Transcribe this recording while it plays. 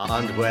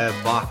And we're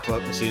back.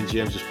 Welcome to St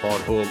James's Pod,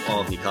 home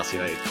of Newcastle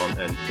United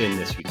content. In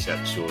this week's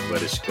episode, we're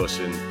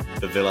discussing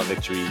the Villa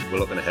victory, we're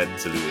looking ahead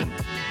to Luton,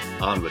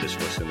 and we're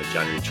discussing the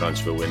January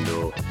transfer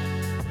window.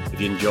 If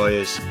you enjoy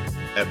this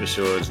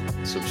episode,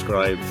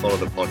 subscribe, follow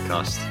the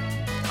podcast,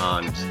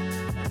 and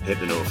hit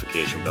the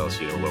notification bell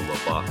so you know when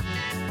we're back.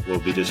 We'll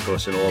be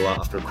discussing all that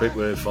after a quick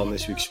word from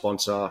this week's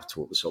sponsor,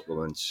 Total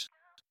Supplements.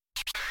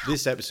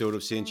 This episode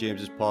of St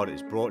James's Pod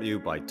is brought to you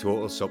by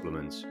Total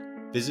Supplements.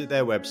 Visit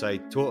their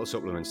website,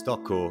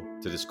 totalsupplements.co,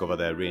 to discover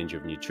their range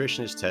of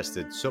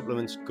nutritionist-tested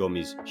supplements,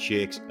 gummies,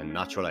 shakes, and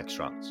natural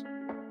extracts.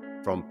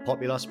 From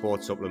popular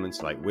sports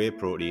supplements like whey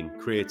protein,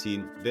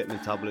 creatine, vitamin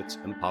tablets,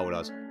 and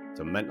powders,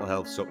 to mental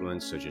health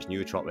supplements such as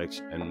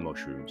nootropics and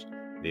mushrooms,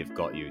 they've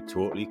got you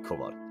totally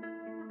covered.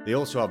 They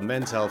also have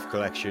men's health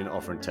collection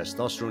offering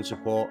testosterone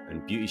support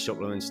and beauty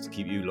supplements to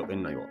keep you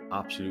looking like your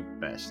absolute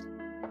best.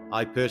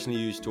 I personally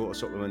use Total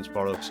Supplements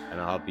products, and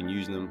I have been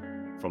using them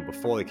from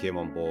before they came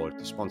on board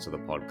to sponsor the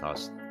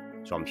podcast,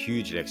 so I'm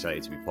hugely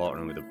excited to be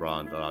partnering with a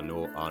brand that I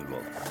know and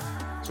love.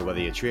 So whether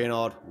you train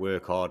hard,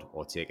 work hard,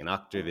 or take an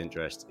active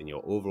interest in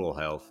your overall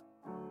health,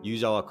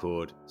 use our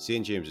code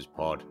St James's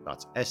Pod,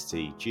 that's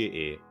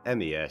STJAMESPOD,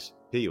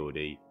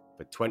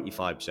 for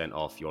 25%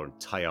 off your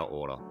entire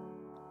order.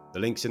 The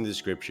link's in the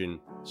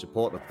description.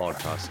 Support the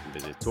podcast and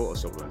visit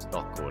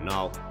totalsupplements.co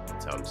now and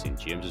tell them St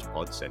James's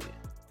Pod sent you.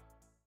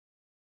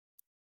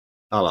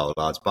 Hello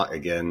lads, back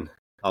again.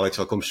 Alex,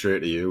 I'll come straight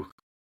to you.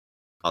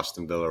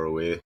 Aston Villa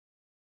away.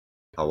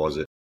 How was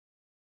it?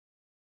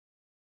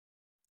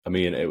 I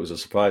mean, it was a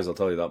surprise, I'll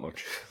tell you that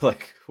much.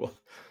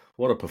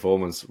 What a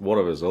performance, what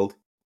a result.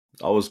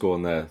 I was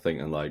going there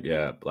thinking,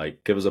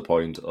 give us a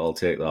point, I'll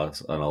take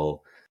that, and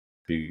I'll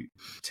be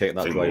taking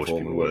that drive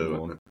home and winning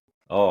one.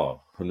 Oh,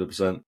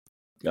 100%.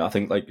 Yeah, I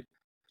think,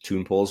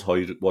 Toon Paul's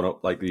one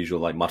up, the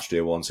usual, match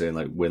day one, saying,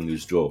 win,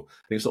 lose, draw.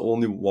 I think it's the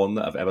only one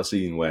that I've ever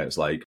seen where it's,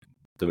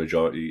 the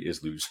majority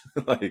is lose.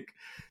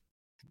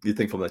 You'd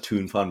think from the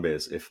Toon fan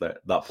base, if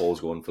that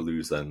poll's going for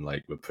lose, then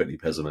we're pretty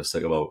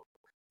pessimistic about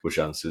which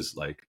chances.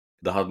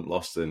 They hadn't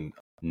lost in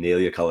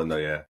nearly a calendar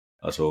year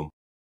at home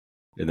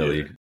in the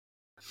league,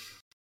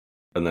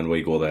 and then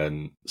we go there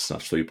and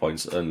snatch 3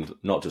 points, and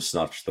not just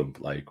snatch them,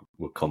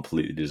 we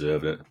completely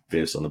deserved it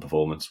based on the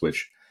performance.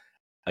 Which,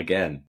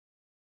 again,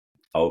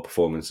 our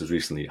performances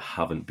recently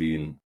haven't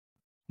been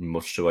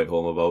much to write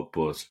home about,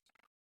 but.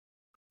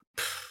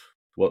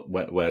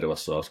 Where do I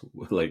start?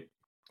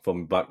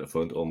 From back to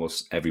front,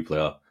 almost every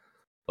player,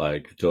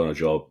 done a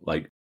job,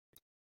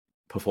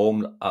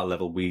 performed at a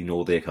level we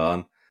know they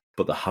can,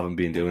 but they haven't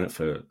been doing it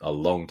for a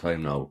long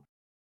time now.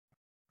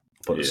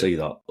 But to see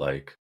that,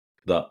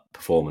 that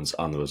performance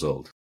and the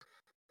result,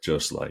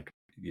 just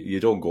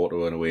you don't go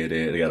to an away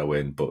day to get a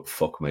win, but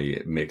fuck me,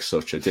 it makes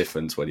such a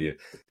difference when you're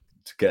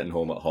getting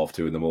home at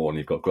 2:30 in the morning,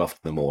 you've got graft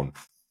in the morning,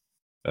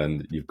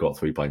 and you've got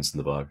 3 pints in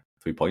the bag.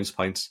 3 points,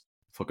 pints?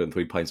 Fucking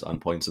 3 pints and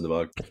points in the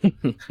bag.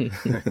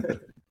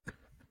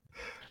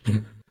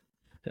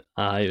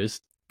 It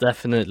was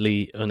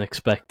definitely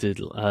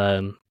unexpected,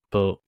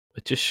 but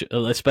it just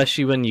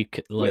especially when you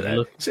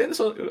look. Saying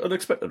it's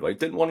unexpected, right?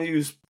 Didn't want to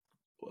use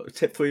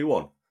tip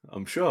 3-1.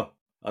 I'm sure.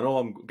 I know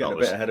I'm getting a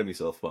bit ahead of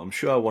myself, but I'm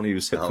sure I want to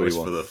use tip 3-1. That was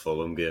for the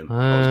Fulham game.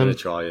 I was going to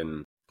try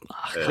and.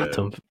 I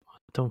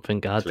don't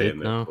think I did.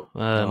 No,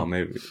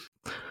 maybe.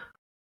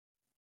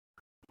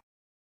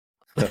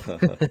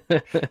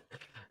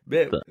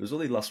 Mate, it was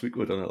only last week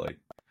we'd done it.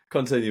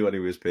 Continue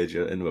anyways, Paige.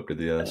 You interrupted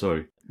the.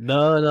 Sorry.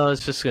 No, I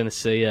was just going to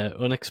say,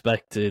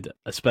 unexpected,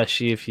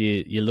 especially if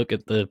you look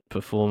at the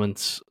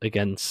performance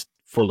against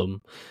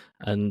Fulham,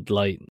 and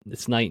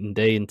it's night and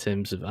day in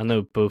terms of. I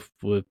know both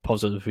were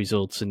positive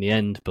results in the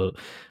end, but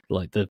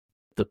the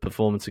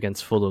performance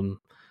against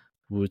Fulham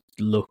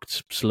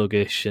looked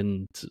sluggish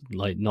and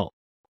not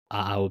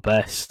at our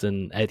best,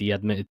 and Eddie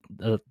admitted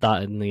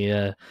that in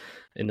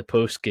the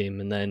post game,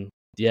 and then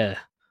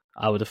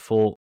I would have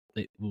thought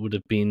it would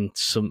have been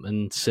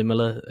something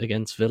similar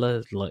against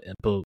Villa,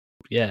 but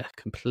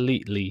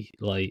completely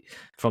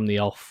from the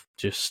off,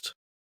 just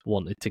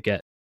wanted to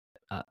get.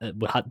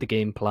 We had the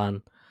game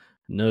plan,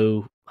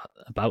 know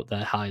about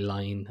their high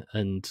line,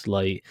 and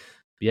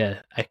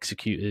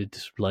executed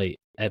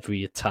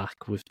every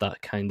attack with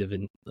that kind of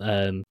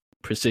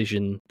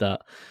precision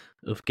that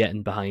of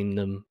getting behind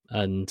them,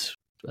 and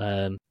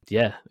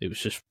it was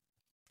just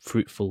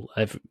fruitful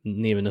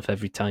near enough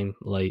every time,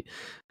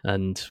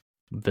 and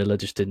Villa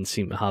just didn't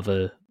seem to have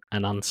an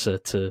answer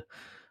to,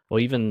 or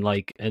even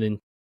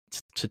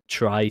to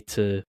try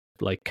to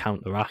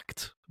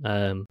counteract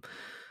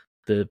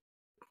the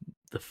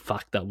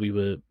fact that we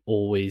were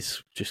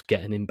always just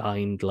getting in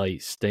behind,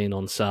 staying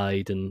on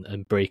side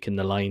and breaking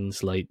the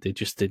lines. They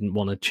just didn't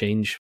want to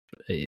change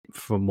it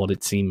from what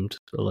it seemed.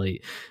 I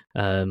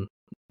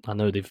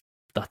know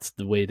that's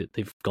the way that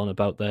they've gone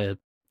about their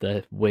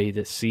way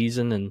this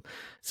season, and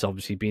it's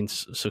obviously been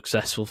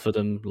successful for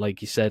them, like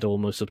you said,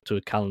 almost up to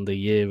a calendar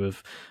year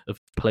of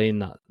playing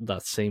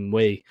that same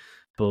way.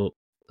 But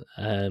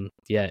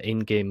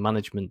in-game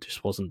management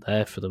just wasn't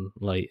there for them,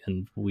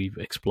 and we've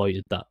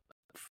exploited that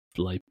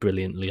like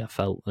brilliantly, I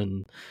felt,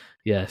 and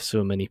yeah,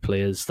 so many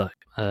players that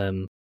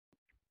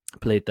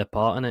played their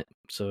part in it.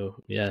 So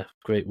yeah,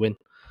 great win.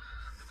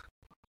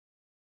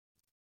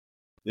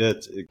 Yeah,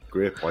 it's a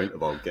great point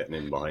about getting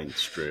in behind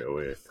straight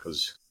away,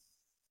 because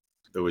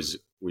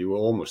we were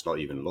almost not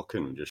even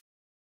looking, just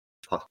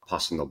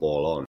passing the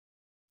ball on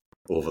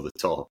over the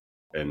top,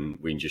 and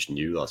we just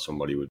knew that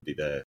somebody would be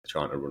there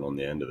trying to run on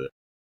the end of it.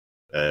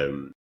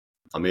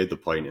 I made the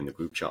point in the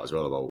group chat as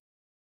well about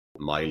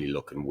Miley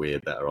looking way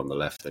better on the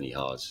left than he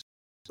has,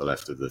 the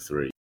left of the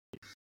three.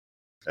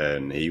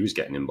 And he was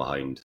getting in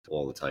behind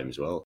all the time as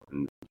well.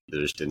 And they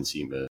just didn't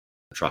seem to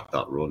track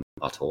that run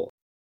at all.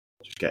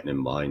 Just getting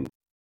in behind.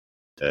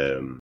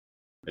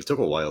 It took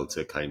a while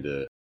to kind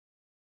of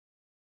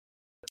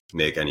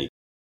make any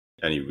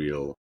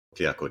real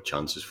clear-cut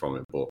chances from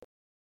it, but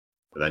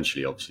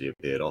eventually, obviously, it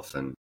paid off.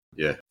 And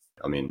yeah,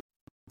 I mean,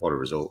 what a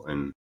result.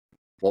 And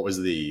what was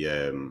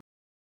the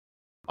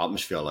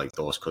atmosphere like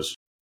those? Because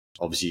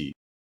obviously,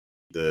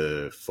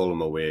 the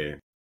Fulham away,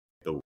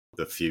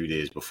 the few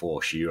days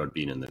before, Shearer had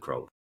been in the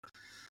crowd.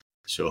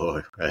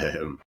 So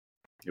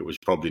it was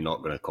probably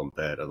not going to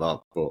compare to that.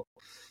 But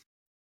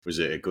was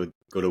it a good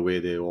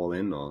away day all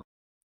in? Or?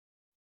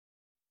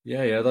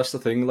 Yeah, that's the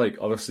thing. Like,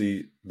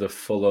 obviously, the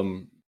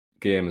Fulham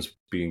game has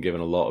been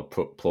given a lot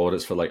of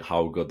plaudits for like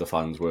how good the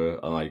fans were,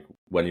 and like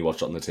when you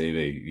watch it on the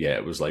TV, yeah,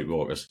 it was like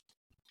raucous.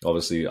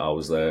 Obviously, I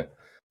was there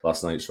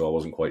last night, so I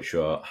wasn't quite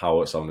sure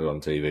how it sounded on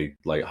TV,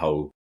 like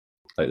how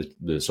like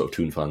the sort of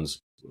Toon fans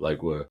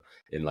like were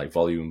in like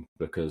volume,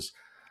 because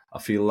I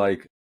feel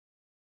like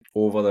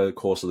over the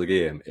course of the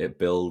game, it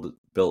built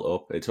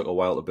up. It took a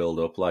while to build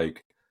up.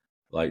 Like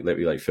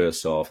literally, like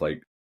first off,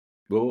 like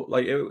well,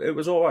 like it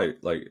was all right.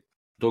 Like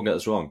don't get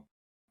us wrong,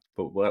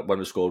 but when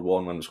we scored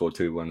one, when we scored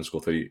two, when we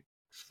scored three,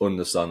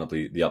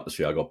 understandably the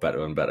atmosphere got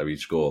better and better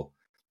each goal.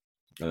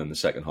 And then the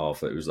second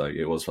half, it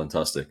was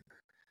fantastic.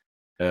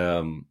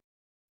 But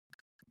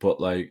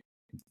like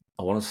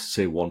I want to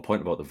say one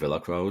point about the Villa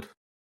crowd.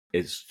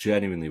 It's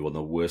genuinely one of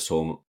the worst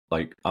home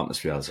like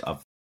atmospheres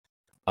I've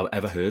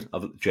ever heard.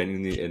 I've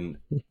genuinely in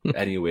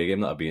any away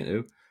game that I've been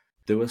to,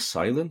 they were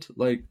silent.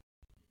 Like,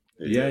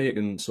 yeah, you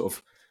can sort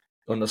of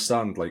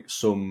understand like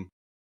some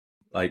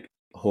like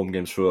home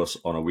games for us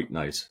on a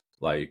weeknight,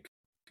 like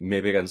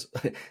maybe against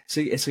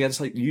see it's against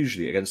like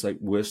usually against like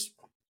worst,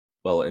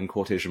 well in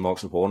quotation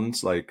marks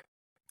opponents, like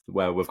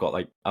where we've got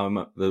like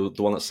the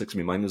one that sticks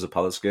in my mind is a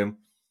Palace game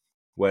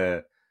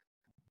where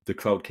the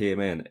crowd came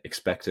in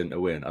expecting to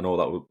win. I know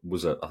that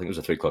was I think it was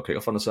a 3 o'clock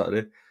kickoff on a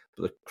Saturday,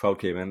 but the crowd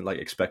came in like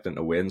expecting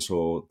to win,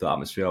 so the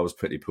atmosphere was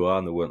pretty poor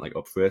and they weren't like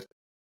up for it.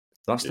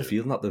 That's the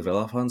feeling that the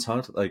Villa fans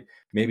had. Like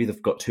maybe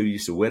they've got too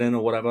used to winning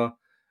or whatever,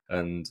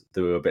 and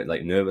they were a bit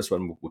like nervous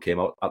when we came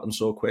out at them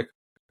so quick.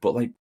 But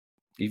like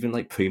even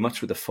like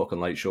pre-match with the fucking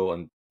light show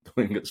and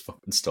when it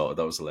fucking started,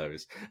 that was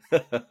hilarious.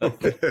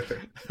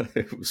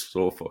 It was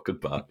so fucking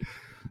bad.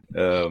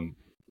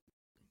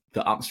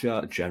 The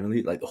atmosphere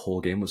generally, like the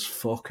whole game was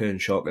fucking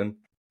shocking.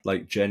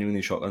 Like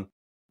genuinely shocking.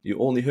 You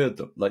only heard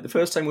them. Like the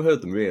first time we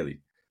heard them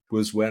really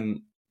was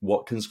when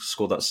Watkins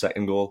scored that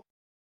second goal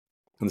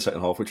in the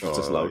second half, which was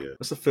disallowed. Yeah.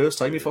 That's the first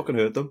time you fucking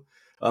heard them.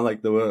 And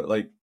like they were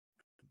like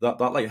that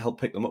like helped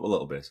pick them up a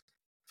little bit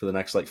for the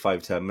next like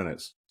 5-10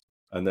 minutes.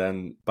 And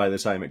then by the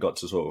time it got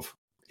to sort of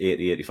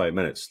 80-85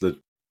 minutes, they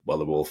were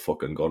all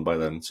fucking gone by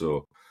then.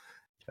 So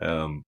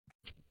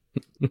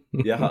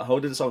yeah, how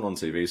did it sound on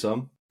TV,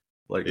 Sam?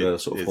 Like the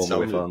sort of home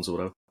away fans or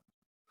whatever?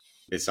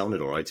 It sounded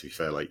alright, to be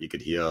fair. Like you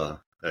could hear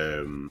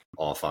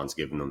our fans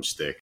giving them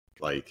stick.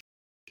 Like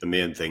the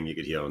main thing you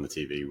could hear on the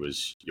TV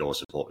was your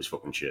support is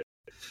fucking shit.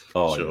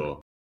 Oh,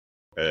 so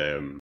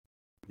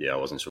yeah, I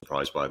wasn't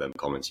surprised by them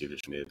comments you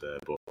just made there.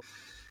 But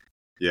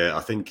yeah,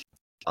 I think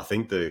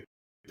the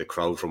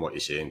crowd, from what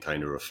you're saying,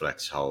 kind of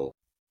reflects how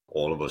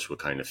all of us were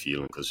kind of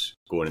feeling, because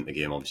going into the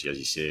game, obviously, as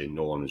you say,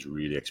 no one was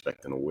really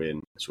expecting a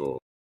win, so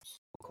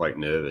quite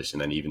nervous.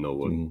 And then even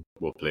though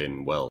we're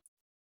playing well,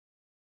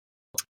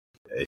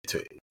 it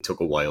took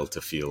a while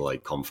to feel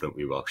like confident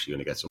we were actually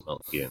going to get something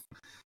out of the game.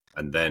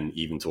 And then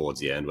even towards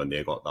the end, when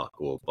they got that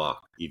goal back,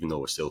 even though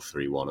we're still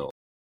 3-1 up,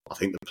 I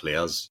think the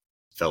players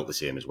felt the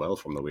same as well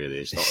from the way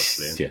they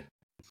started playing.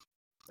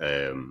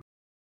 Yeah.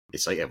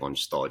 It's like everyone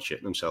started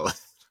shitting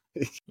themselves.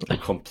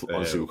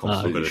 Honestly, we're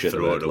completely shitting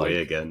throw it away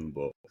again.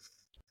 But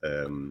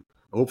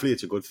hopefully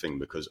it's a good thing,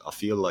 because I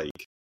feel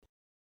like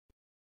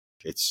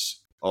it's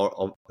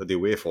the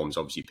away form's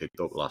obviously picked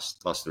up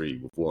last 3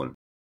 we've won.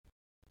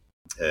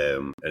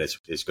 And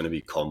it's going to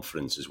be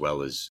confidence as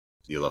well as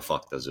the other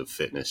factors of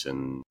fitness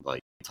and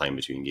like time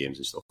between games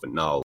and stuff. But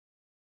now,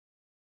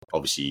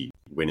 obviously,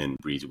 winning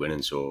breeds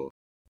winning, so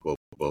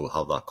we'll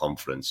have that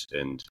confidence.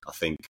 And I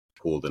think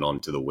holding on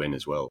to the win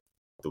as well,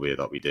 the way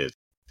that we did,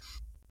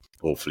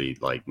 hopefully,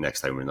 like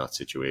next time we're in that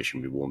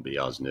situation, we won't be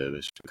as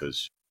nervous,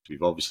 because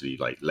we've obviously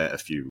like let a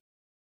few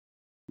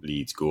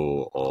leads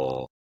go,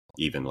 or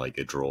even like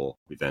a draw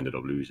we've ended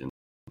up losing.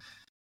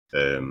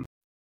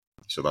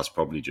 So that's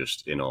probably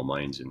just in our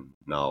minds, and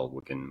now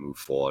we can move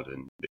forward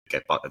and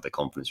get back at the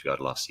confidence we had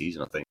last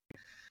season, I think.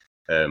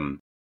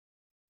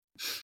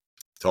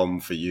 Tom,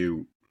 for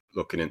you,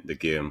 looking into the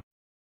game,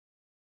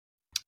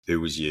 who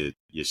was your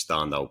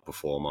standout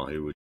performer?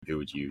 Who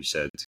would you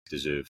said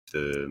deserved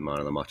the man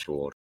of the match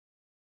award?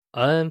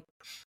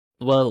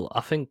 Well,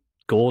 I think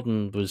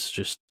Gordon was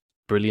just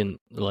brilliant.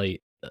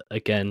 Like,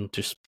 again,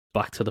 just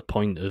back to the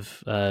point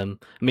of, I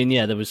mean,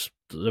 yeah, there was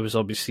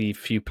obviously a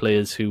few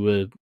players who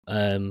were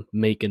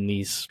making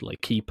these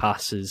like key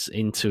passes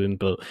into him,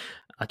 but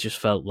I just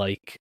felt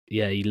like,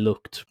 yeah, he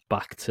looked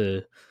back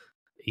to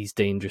his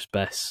dangerous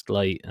best.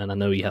 Like, and I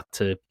know he had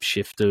to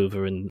shift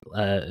over and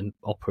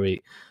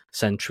operate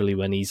centrally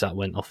when Isak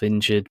went off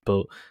injured,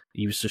 but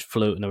he was just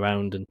floating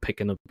around and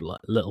picking up like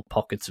little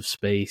pockets of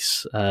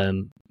space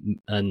and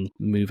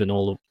moving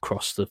all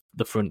across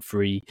the front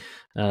three.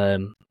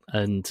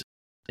 And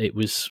it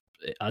was,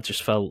 I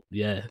just felt,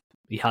 yeah,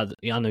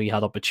 I know he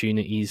had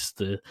opportunities.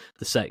 The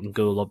second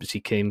goal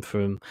obviously came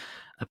from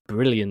a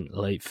brilliant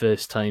like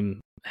first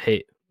time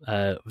hit,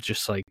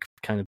 just like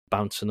kind of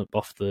bouncing up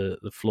off the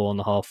floor on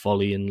the half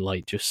volley, and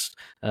like just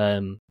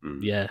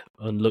yeah,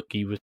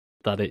 unlucky with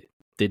that it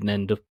didn't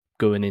end up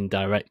going in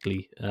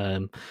directly,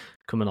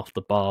 coming off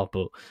the bar.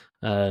 But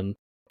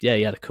yeah,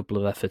 he had a couple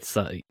of efforts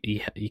that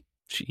he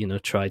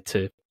tried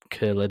to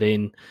curl it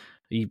in.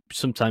 He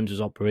sometimes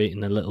was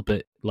operating a little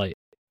bit like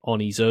on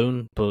his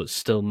own, but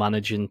still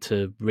managing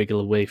to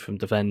wriggle away from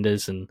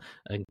defenders and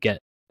get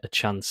a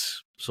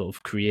chance sort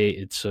of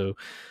created. So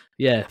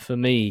yeah, for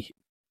me,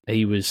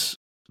 he was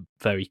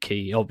very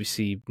key.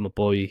 Obviously, my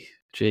boy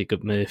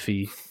Jacob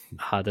Murphy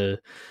had a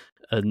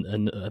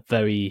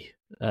very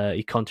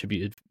he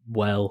contributed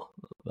well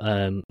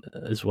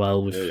as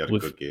well with he had a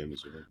good game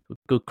as well. With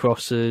good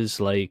crosses.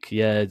 Like,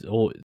 yeah,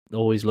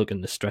 always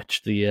looking to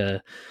stretch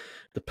the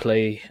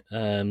play,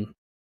 and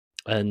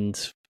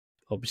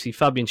obviously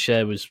Fabian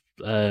Schär was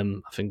I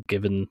think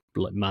given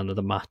like man of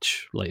the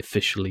match like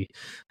officially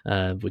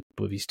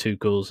with his 2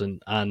 goals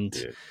and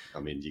yeah, I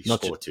mean you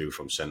score 2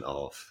 from centre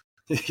half.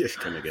 You're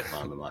gonna get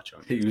man of the match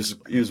on. He was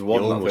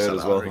one that fair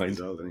as well,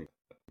 didn't he?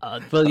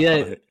 Well,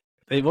 yeah.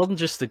 It wasn't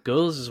just the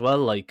goals as well,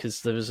 like,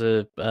 because there was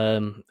a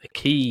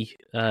key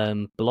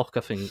block, I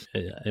think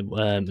it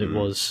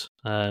was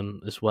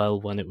as well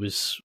when it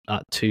was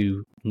at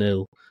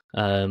 2-0,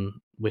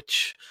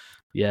 which,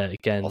 yeah,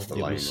 again, Off the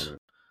line, wasn't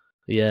it?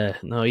 Yeah,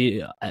 no,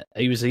 he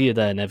was here,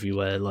 there, and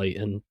everywhere, like,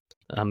 and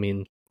I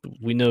mean,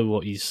 we know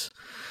what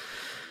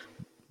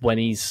when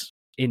he's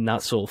in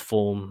that sort of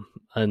form,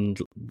 and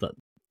that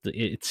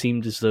it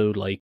seemed as though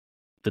like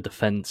the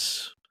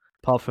defense,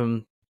 apart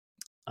from,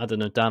 I don't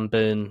know, Dan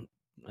Burn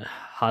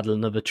had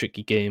another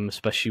tricky game,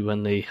 especially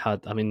when they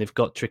had. I mean, they've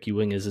got tricky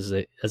wingers as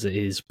it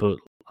is, but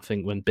I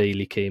think when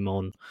Bailey came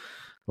on,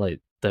 like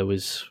there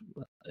was,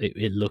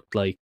 it looked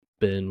like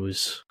Burn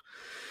was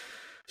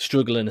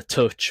struggling a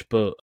touch,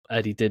 but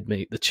Eddie did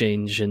make the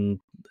change, and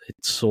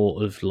it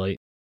sort of like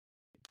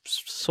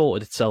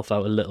sorted itself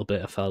out a little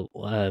bit. I felt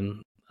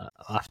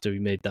after he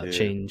made that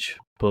change,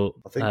 but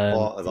I think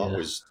part of that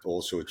was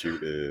also due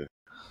to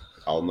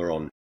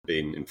Almiron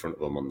being in front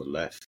of him on the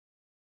left,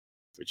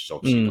 which is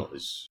obviously not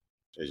his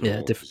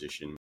normal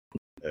position.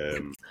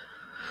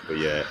 But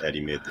yeah,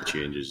 Eddie made the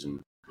changes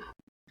and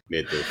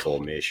made the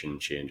formation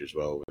change as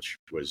well, which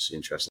was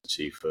interesting to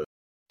see for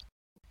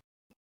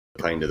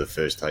kind of the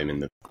first time in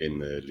the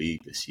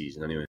league this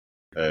season. Anyway,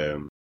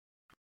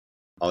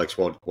 Alex,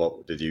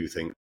 what did you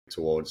think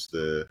towards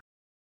the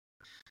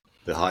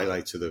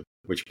highlights of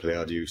which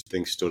player do you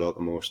think stood out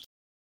the most?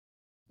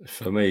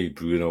 For me,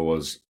 Bruno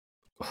was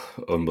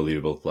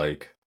unbelievable.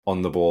 Like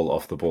on the ball,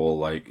 off the ball,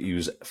 like he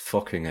was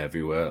fucking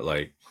everywhere.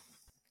 Like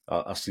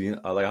I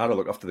had a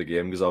look after the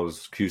game because I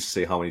was curious to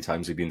see how many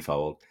times he'd been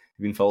fouled.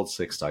 He'd been fouled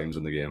 6 times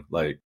in the game.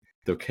 Like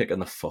they were kicking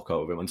the fuck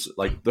out of him, and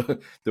like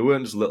they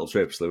weren't just little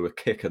trips; they were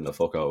kicking the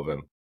fuck out of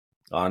him.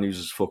 And he was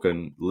just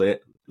fucking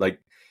late.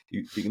 Like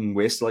you can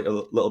waste like a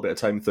little bit of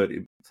time,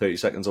 30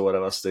 seconds or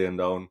whatever, staying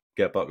down,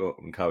 get back up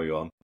and carry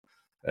on.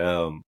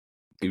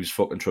 He was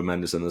fucking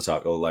tremendous in the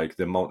tackle. Like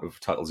the amount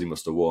of tackles he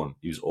must have won,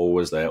 he was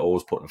always there,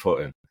 always putting a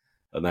foot in.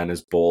 And then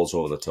his balls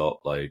over the top,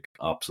 like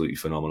absolutely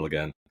phenomenal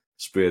again.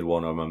 Sprayed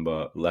one, I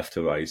remember, left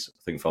to right. I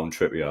think found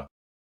Trippier,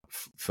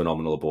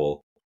 phenomenal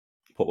ball.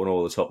 Put one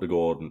over the top to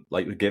Gordon.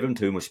 Like we gave him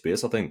too much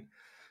space. I think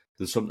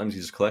there's sometimes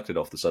he just collected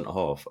off the centre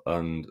half,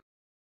 and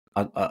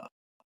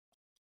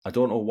I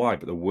don't know why,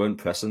 but they weren't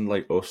pressing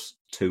like us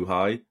too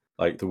high.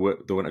 Like they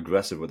weren't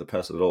aggressive with the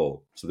press at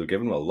all. So they were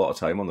giving him a lot of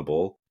time on the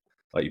ball.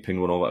 Like you pinged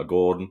one over to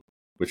Gordon,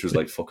 which was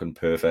like fucking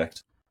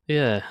perfect.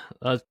 Yeah,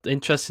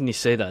 interesting you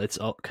say that. It's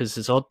odd because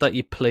it's odd that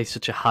you play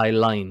such a high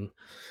line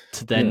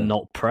to then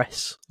not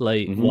press.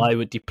 Like, why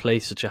would you play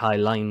such a high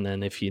line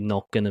then if you're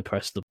not going to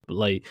press the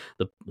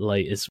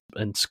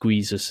and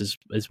squeeze us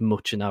as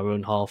much in our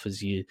own half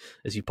as you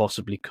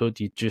possibly could?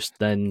 You're just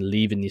then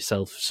leaving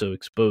yourself so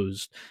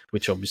exposed,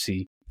 which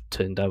obviously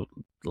turned out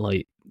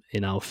like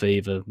in our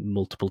favour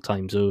multiple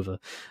times over.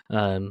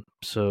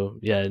 So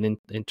yeah, an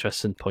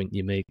interesting point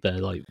you make there,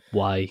 like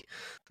why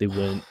they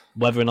weren't,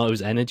 whether or not it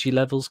was energy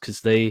levels,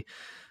 because they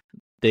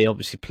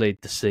obviously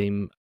played the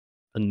same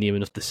and near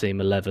enough the same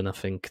 11, I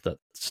think, that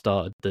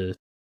started the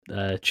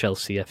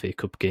Chelsea FA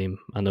Cup game.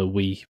 I know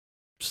we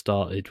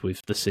started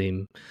with the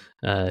same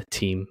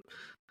team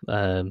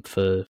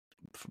for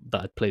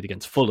that had played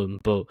against Fulham,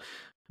 but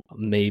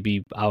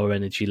maybe our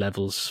energy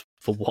levels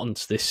for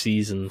once this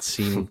season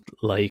seemed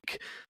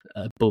like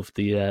above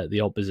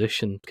the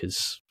opposition,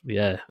 because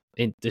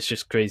it's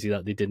just crazy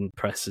that they didn't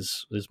press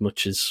as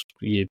much as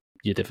you'd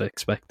have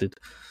expected.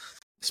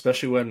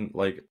 Especially when,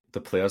 like, the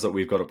players that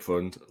we've got up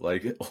front,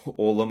 like,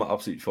 all of them are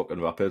absolutely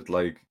fucking rapid.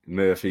 Like,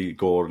 Murphy,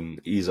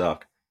 Gordon,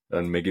 Isak,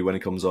 and Miggy when he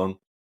comes on.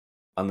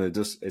 And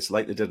it's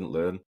like they didn't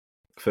learn.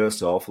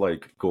 First off,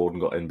 like,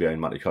 Gordon got in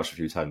behind Matty Cash a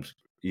few times,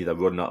 either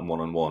running at him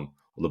one-on-one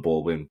or the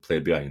ball being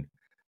played behind.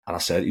 And I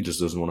said he just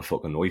doesn't want to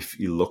fucking know.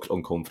 He looked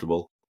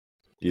uncomfortable.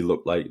 He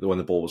looked like when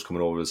the ball was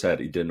coming over his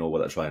head, he didn't know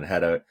whether to try and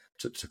head out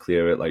to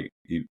clear it. Like,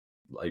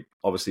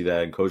 obviously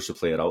they're encouraged to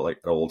play it out, like,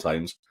 at all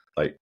times.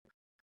 Like,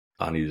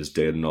 and he just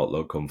did not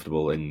look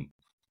comfortable. And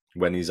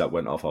when Isak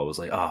went off, I was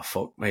like,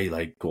 fuck me.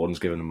 Like, Gordon's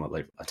giving him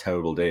like a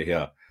terrible day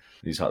here.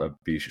 He's had to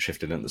be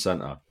shifted into the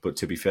centre. But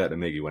to be fair to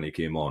Miggy, when he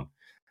came on,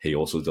 he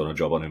also done a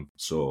job on him.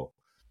 So,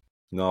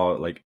 no,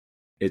 like,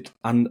 it.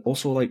 And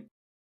also, like,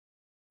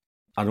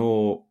 I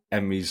know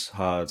Emery's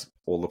had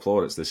all the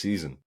plaudits this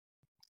season.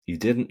 He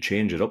didn't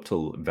change it up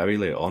till very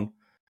late on.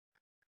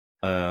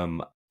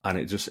 And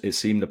it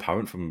seemed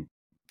apparent from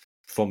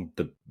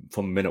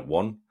minute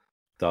one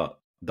that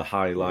the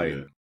high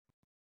line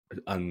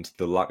and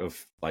the lack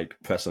of, like,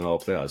 pressing our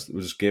players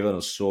was giving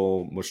us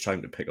so much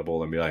time to pick up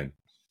all in behind,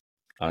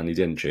 and he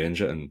didn't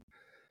change it. And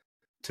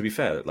to be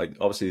fair, like,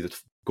 obviously the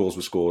goals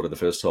we scored in the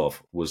first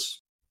half were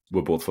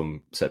both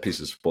from set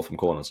pieces, both from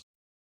corners.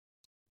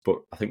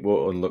 But I think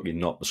we're unlucky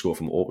not to score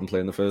from open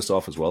play in the first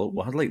half as well.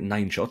 We had like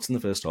 9 shots in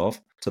the first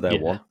half to their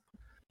 1.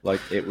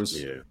 Like, it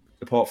was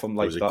apart from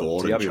like that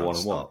Diaby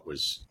 1-1. That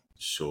was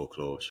so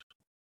close.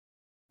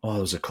 Oh,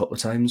 there was a couple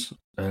of times.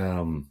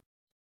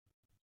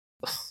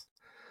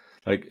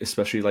 Like,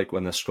 especially like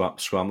when they're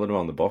scrambling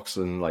around the box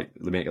and like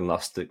they're making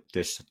last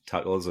ditch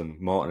tackles, and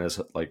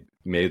Martinez like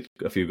made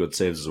a few good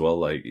saves as well.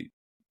 Like,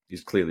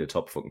 he's clearly a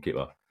top fucking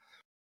keeper.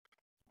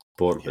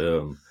 But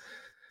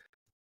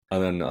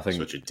and then I think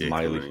such a dick,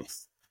 Miley.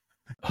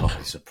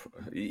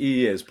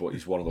 He is, but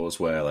he's one of those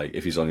where, like,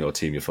 if he's on your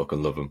team, you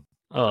fucking love him.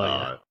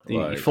 Oh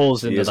yeah, he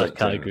falls into that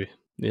category.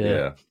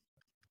 Yeah.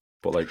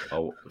 But like,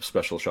 a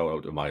special shout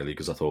out to Miley,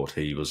 because I thought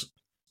he was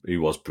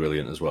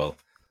brilliant as well.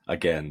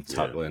 Again,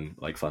 tackling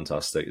like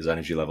fantastic. His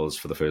energy levels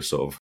for the first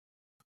sort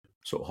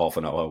of half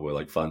an hour were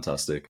like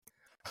fantastic.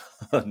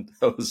 And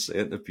I was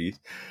saying to Pete,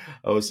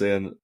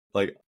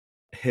 like,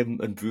 him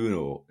and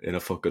Bruno in a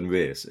fucking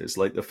race, it's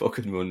like the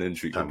fucking running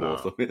streak of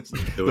both of them.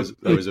 There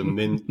was a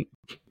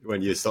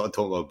when you started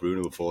talking about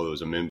Bruno before, there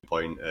was a min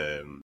point.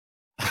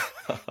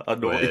 I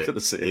know what you're gonna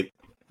say.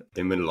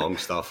 Him and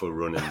Longstaff were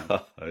running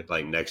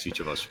like next to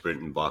each other,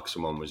 sprinting back.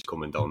 Someone was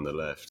coming down the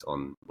left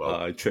on.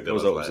 Trick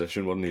was out of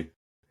position, wasn't he?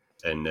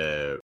 And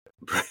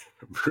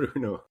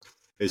Bruno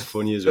is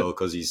funny as well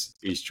because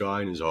he's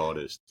trying his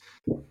hardest,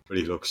 but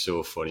he looks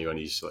so funny when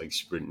he's like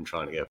sprinting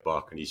trying to get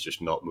back and he's just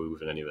not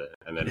moving anywhere.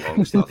 And then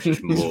Longstaff's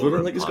just he's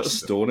running like he's got a him.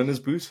 stone in his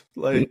boot.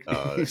 Like,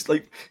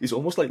 he's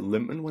almost like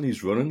limping when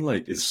he's running.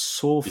 Like, it's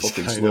so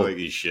fucking slow. slow. Like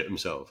he's shit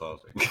himself, I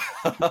think.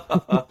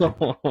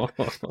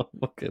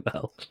 Fucking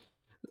hell.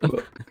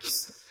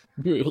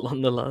 Brutal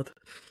on the lad.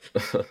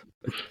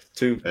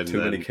 Too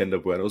many Kinder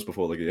Buenos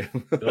before the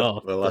game.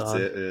 Well, that's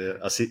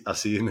it. I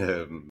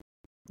seen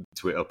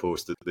Twitter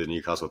posted, the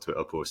Newcastle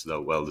Twitter posted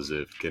a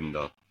well-deserved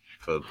Kinder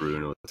for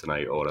Bruno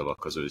tonight or whatever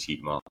because of his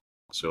heat map.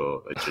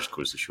 So it just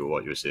goes to show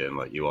what you were saying.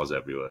 Like, he was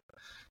everywhere.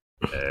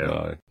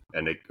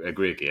 And a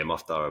great game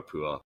after a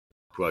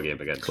poor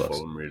game against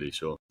Fulham, really.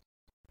 So,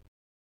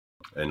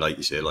 and like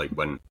you say, like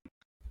when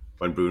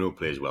Bruno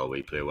plays well,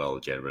 we play well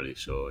generally.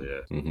 So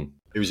yeah,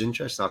 It was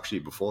interesting actually.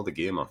 Before the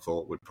game, I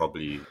thought we'd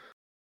probably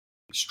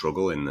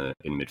struggle in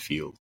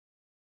midfield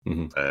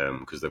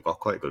because they've got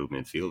quite a good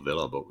midfield,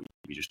 Villa, but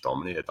we just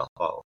dominated that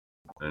battle.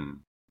 And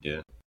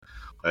yeah,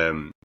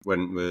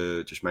 when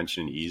we're just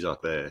mentioning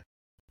Isak there,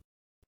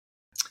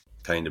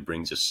 kind of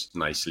brings us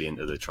nicely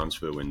into the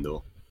transfer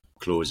window,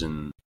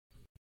 closing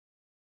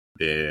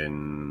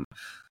in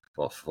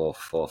 4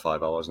 or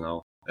 5 hours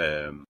now.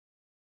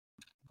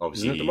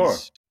 Obviously, isn't it tomorrow?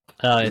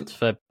 It's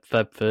Feb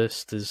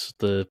 1st is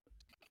the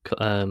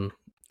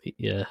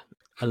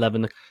 11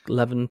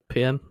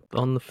 p.m.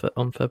 on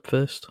Feb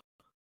 1st,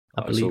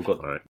 I believe. So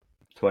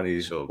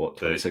we've got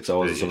 26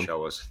 hours or something.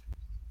 Hours.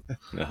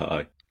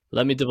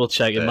 Let me double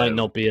check. It might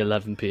not be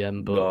 11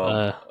 p.m. but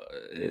no,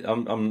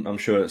 I'm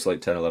sure it's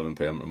like 10, 11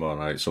 p.m. tomorrow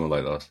night, something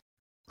like that.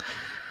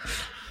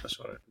 That's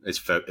all right. It's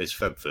Feb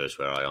 1st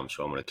where I am,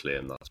 so I'm going to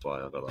claim that's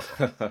why I got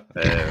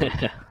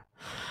that.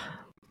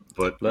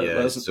 But let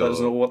us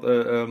know what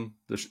the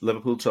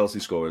Liverpool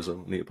Chelsea score is. I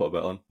need to put a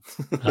bet on.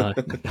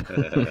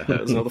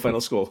 Let us know the final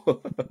score.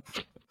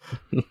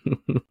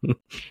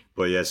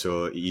 But yeah,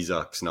 so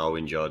Isak's now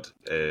injured.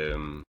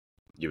 You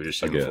were just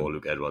saying before,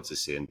 Luke Edwards is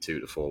saying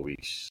 2 to 4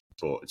 weeks,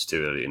 but it's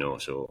too early to know,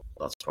 so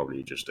that's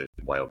probably just a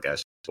wild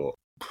guess. But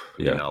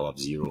we now have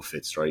 0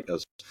 fit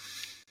strikers.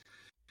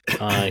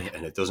 Aye.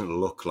 And it doesn't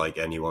look like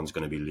anyone's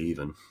going to be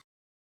leaving.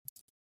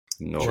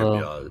 No.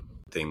 Trippier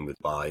thing with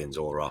buy-ins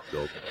all wrapped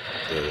up.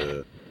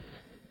 The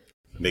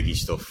Miggy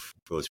stuff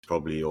was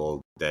probably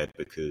all dead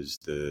because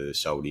the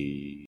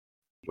Saudi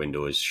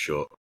window is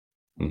shut.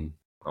 Mm.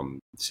 I'm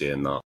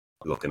saying that,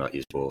 looking at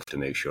you both to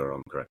make sure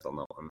I'm correct on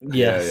that one.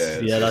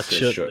 Yes, that's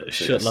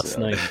shut last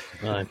night.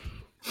 Aye.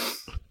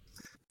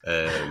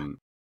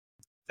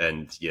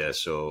 And yeah,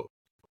 so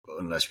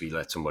unless we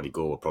let somebody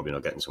go, we're probably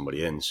not getting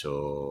somebody in.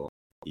 So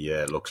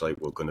yeah, it looks like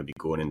we're going to be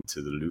going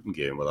into the Luton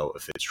game without a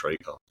fit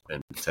striker,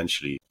 and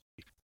potentially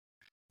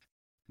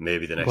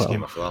maybe the next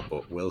game after that.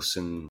 But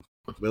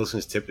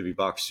Wilson's tipped to be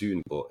back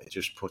soon, but it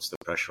just puts the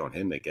pressure on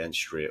him again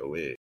straight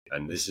away.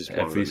 And this is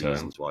one of the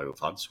reasons why we've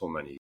had so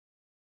many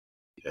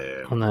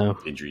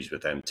injuries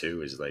with them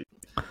too. Is like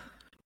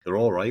they're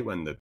all right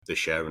when they're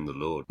sharing the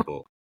load,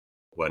 but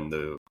when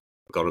they've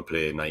got to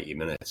play 90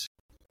 minutes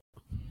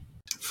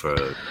for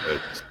a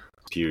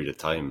period of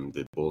time,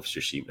 they both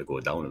just seem to go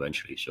down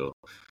eventually. So,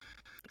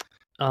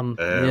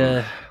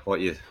 what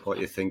you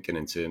thinking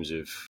in terms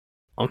of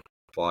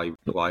why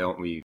aren't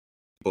we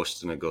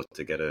busting a gut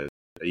to get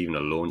even a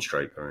lone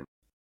striker in?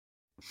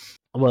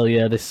 Well,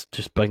 yeah, this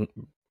just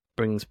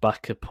brings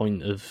back a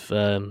point of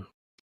I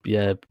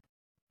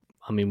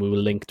mean, we were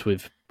linked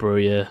with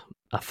Breuer.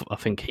 I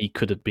think he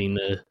could have been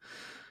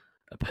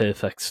a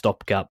perfect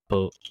stopgap,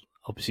 but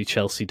obviously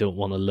Chelsea don't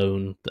want a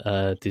loan.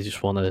 They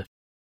just want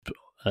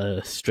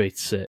a straight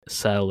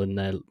sell, and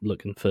they're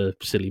looking for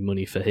silly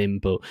money for him.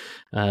 But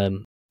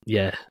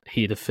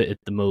he'd have fitted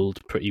the mould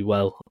pretty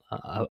well,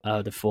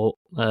 I'd have thought.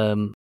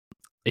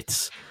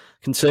 It's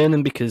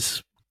concerning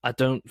because I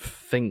don't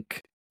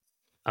think...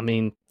 I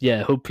mean,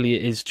 yeah, hopefully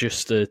it is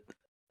just a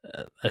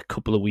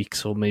couple of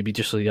weeks, or maybe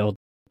just the odd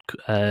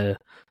 2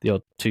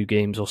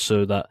 games or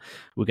so that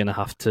we're going to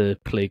have to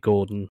play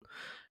Gordon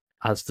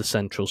as the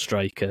central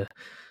striker.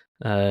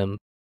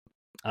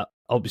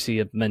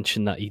 Obviously, I've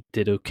mentioned that he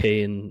did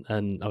okay,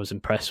 and I was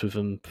impressed with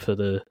him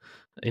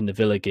in the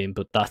Villa game,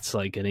 but that's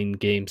like an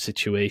in-game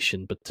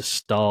situation. But to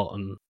start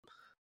him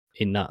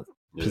in that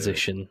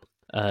position,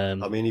 I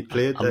mean, he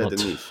played there,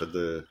 didn't he, for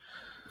the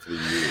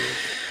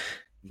Euros?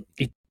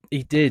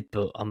 He did,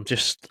 but I'm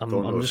just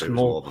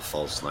more of a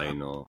false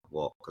 9 or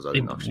what, because I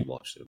didn't actually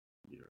watch it.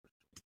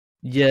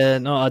 Yeah,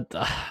 no, I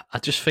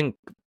just think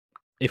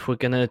if we're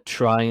gonna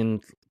try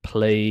and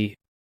play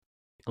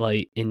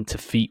like into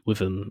feet with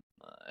him,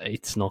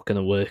 it's not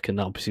gonna work.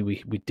 And obviously,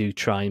 we do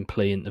try and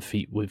play into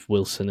feet with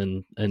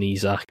Wilson and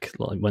Isak,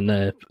 like when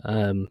they're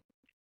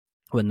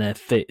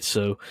fit.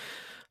 So,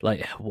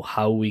 like,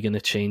 how are we gonna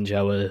change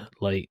our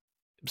like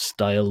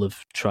style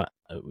of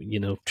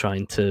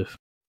trying to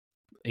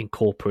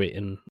incorporate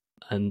him?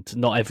 And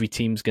not every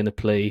team's going to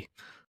play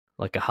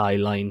like a high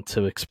line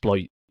to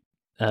exploit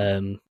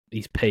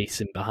his pace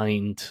in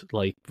behind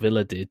like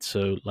Villa did.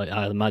 So like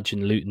I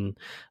imagine Luton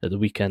at the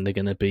weekend they're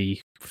going to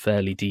be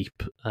fairly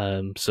deep.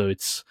 So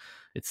it's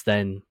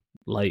then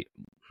like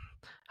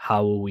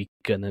how are we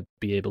going to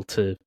be able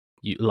to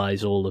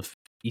utilise all of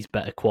his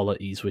better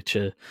qualities, which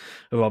are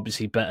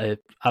obviously better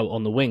out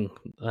on the wing.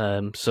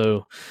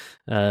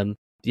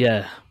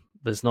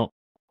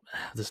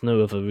 There's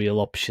no other real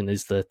option,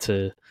 is there,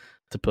 to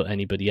put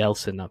anybody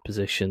else in that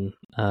position.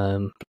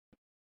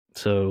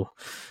 So,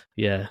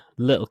 yeah,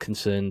 little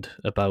concerned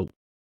about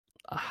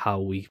how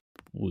we're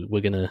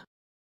gonna.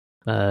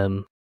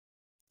 And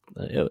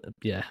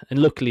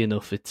luckily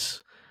enough, I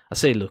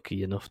say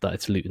lucky enough that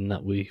it's Luton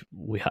that we're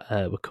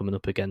coming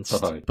up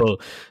against,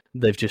 but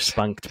they've just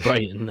spanked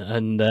Brighton,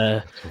 and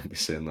don't be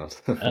saying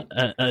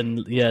that.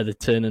 and yeah, they're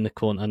turning the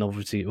corner, and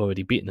obviously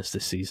already beaten us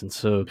this season.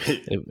 So,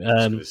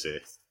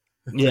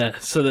 yeah,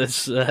 so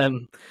there's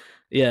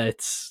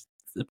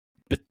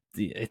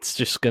it's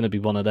just going to be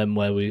one of them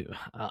where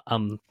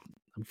I'm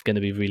going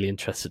to be really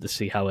interested to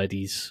see how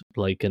Eddie's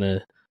like going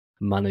to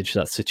manage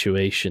that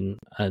situation,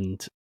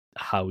 and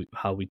how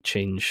we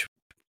change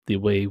the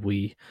way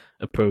we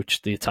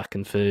approach the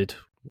attacking third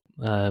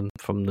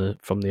from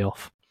the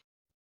off.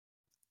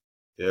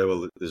 Yeah,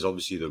 well, there's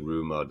obviously the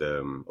rumoured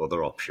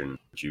other option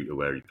due to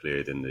where he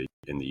played in the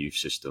youth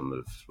system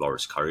of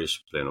Loris Karius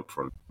playing up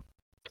front.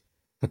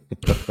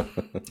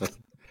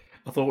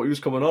 I thought he was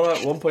coming on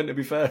at one point, to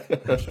be fair.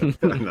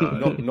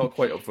 Not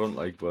quite up front,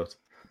 but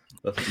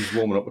he's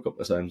warming up a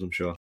couple of times, I'm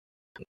sure.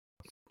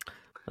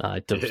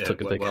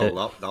 Took a big hit.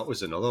 That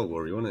was another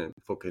worry, wasn't it?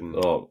 I thought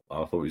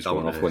he was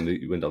going off when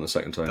he went down the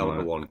second time. Down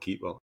to one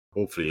keeper.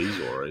 Hopefully he's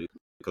all right,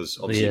 because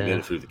obviously he made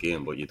it through the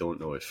game, but you don't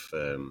know if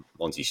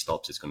once he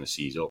stops it's going to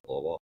seize up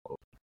or what. But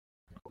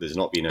there's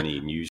not been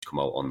any news come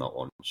out on that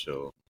one,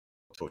 so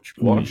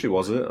what actually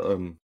was it?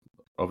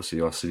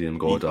 Obviously I see him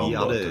go down,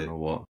 but I don't know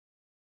what.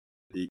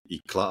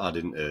 He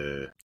clattered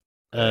into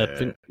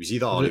it was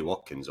either Ollie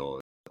Watkins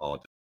or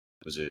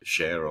was it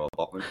Cher or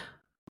Botman?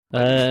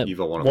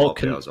 Either one of our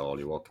players or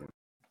Ollie Watkins.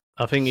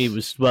 I think it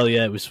was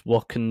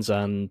Watkins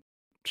and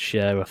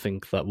Cher, I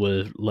think, that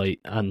were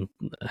and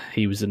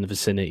he was in the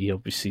vicinity,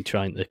 obviously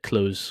trying to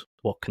close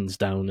Watkins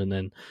down, and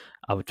then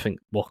I would think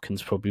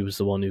Watkins probably was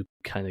the one who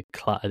kind of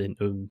clattered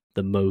into him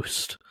the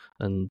most,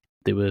 and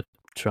they were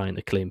trying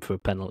to claim for a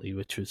penalty,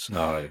 which was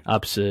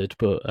absurd.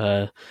 But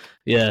I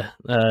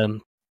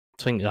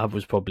think that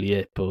was probably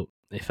it. But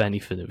if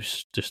anything, it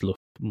was just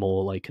looked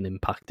more like an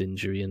impact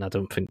injury, and I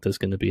don't think there's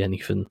going to be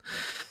anything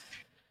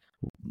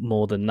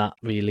more than that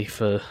really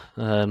for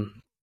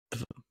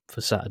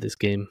Saturday's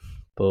game.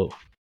 But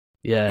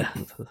yeah,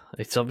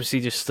 it's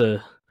obviously just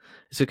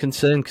it's a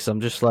concern because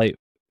I'm just like,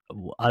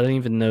 I don't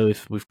even know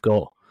if we've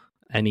got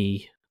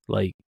any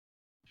like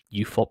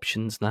youth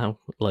options now,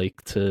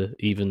 like to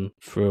even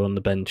throw on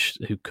the bench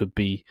who could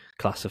be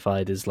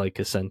classified as like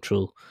a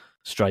central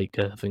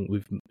striker. I think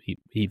we've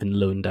even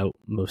loaned out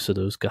most of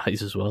those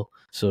guys as well.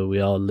 So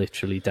we are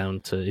literally down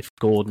to if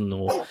Gordon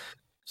or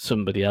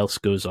somebody else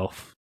goes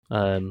off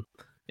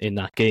in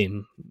that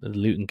game, the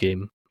Luton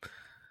game.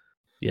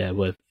 Yeah,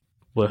 we're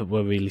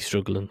really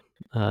struggling.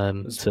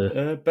 Ben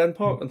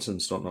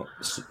Parkinson's not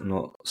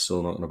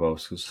still knocking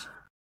about, because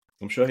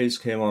I'm sure he's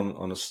came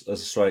on as a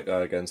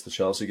striker against the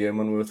Chelsea game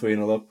when we were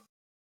 3-0 up.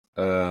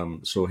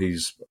 So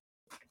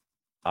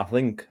I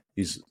think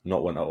he's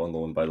not went out on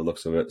loan by the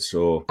looks of it.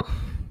 So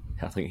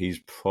I think he's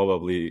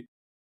probably.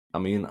 I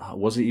mean,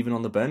 was he even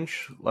on the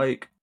bench?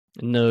 Like,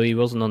 no, he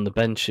wasn't on the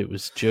bench. It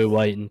was Joe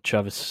White and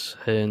Travis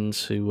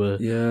Hearns who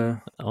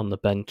were on the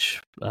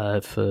bench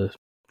for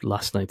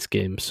last night's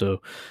game.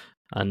 So,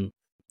 and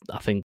I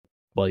think,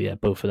 well, yeah,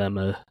 both of them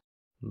are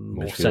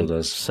more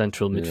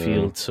central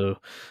midfield. So,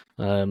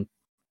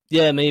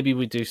 maybe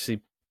we do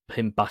see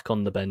him back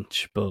on the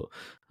bench, but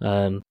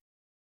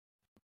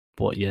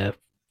yeah,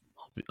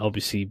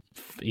 obviously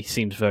he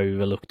seems very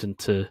reluctant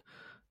to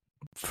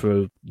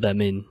throw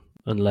them in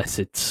unless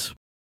it's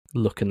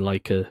looking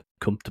like a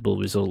comfortable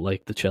result,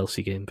 like the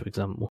Chelsea game, for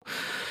example.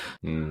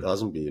 There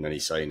hasn't been any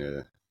sign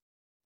of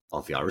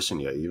Alfie Harrison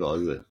yet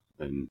either.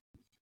 And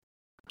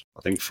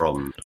I think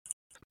from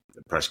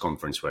the press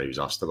conference where he was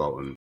asked about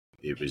him,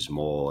 it was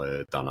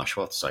more Dan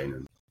Ashworth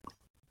signing.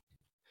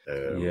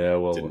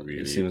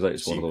 It seems like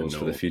it's one of those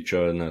for the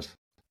future, isn't it?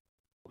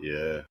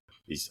 Yeah,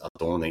 I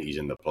don't think he's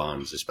in the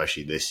plans,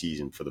 especially this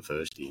season for the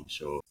first team.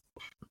 So,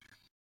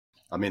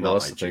 I mean, that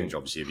might change,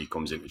 obviously, if he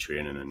comes into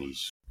training and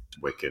he's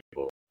wicked.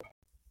 But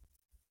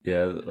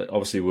yeah,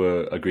 obviously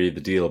we're agreed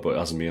the deal, but it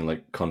hasn't been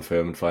like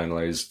confirmed and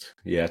finalised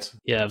yet.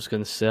 Yeah, I was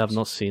going to say I've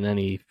not seen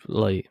any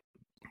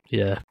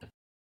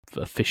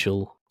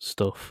official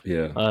stuff.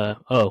 Yeah.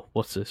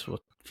 What's this?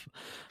 What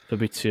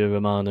Fabrizio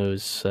Romano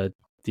has said?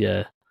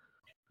 Yeah,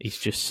 he's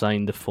just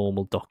signed the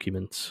formal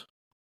documents.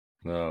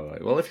 All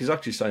right. Well, if he's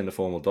actually signed a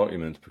formal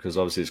document, because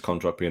obviously his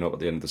contract being up at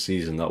the end of the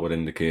season, that would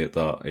indicate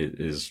that it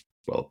is,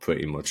 well,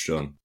 pretty much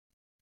done.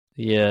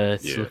 Yeah,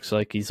 it looks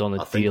like he's on a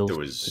deal. I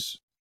think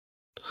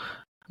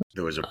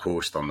there was a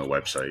post on the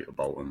website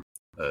about him.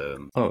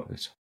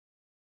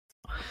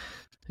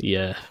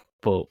 Yeah,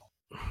 but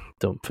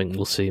don't think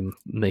we'll see him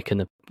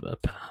making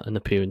an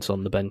appearance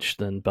on the bench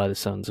then, by the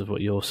sounds of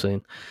what you're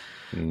saying,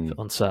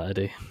 on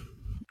Saturday.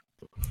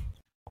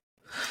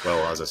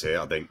 Well, as I say,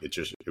 I think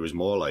it was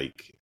more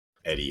like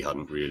Eddie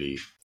hadn't really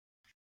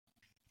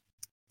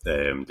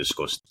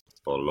discussed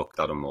or looked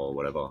at him or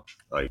whatever.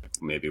 Like,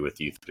 maybe with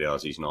youth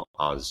players, he's not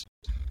as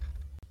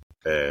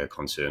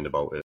concerned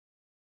about it,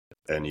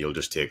 and he'll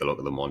just take a look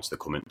at them once they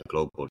come into the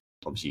club. But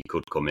obviously, he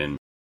could come in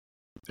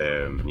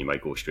and he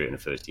might go straight into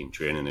first team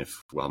training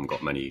if we haven't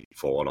got many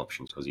forward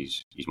options, because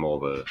he's more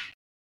of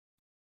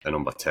a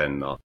number 10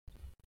 that,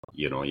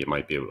 you know, you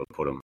might be able to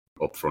put him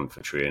up front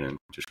for training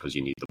just because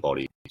you need the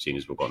body, seeing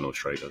as we've got no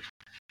strikers.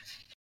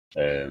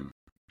 And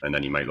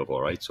then he might look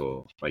all right,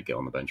 so might get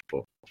on the bench.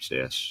 But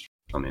yes,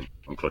 I mean,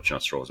 I'm clutching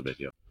at straws a bit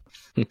here.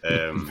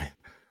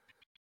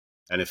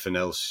 Anything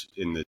else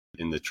in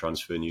the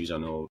transfer news? I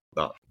know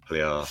that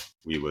player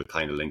we were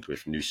kind of linked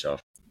with, Nusa,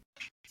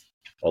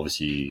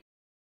 obviously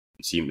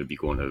seemed to be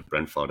going to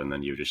Brentford, and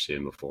then you were just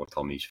saying before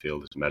Tommy's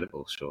failed his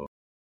medical. So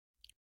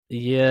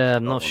yeah,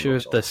 I'm not sure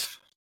if this.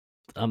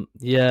 I'm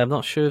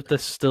not sure if they're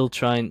still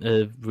trying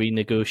to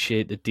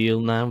renegotiate the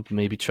deal now.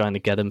 Maybe trying to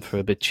get him for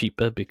a bit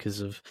cheaper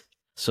because of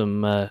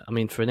some. I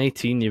mean, for an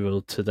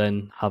 18-year-old to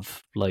then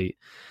have like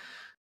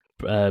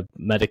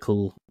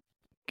medical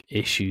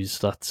issues,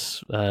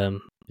 that's a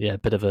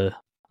bit of a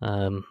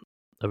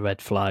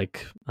red flag.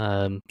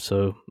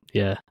 So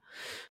yeah,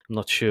 I'm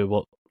not sure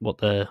what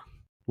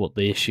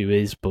the issue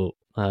is, but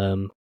I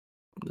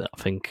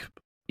think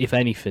if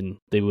anything,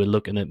 they were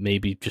looking at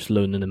maybe just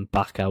loaning him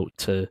back out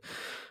to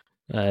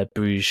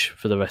Bruges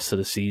for the rest of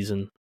the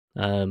season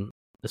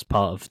as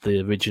part of the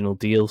original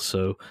deal.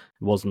 So it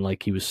wasn't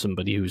like he was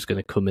somebody who was going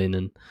to come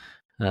in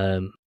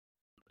and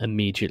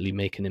immediately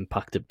make an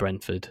impact at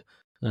Brentford.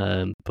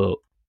 But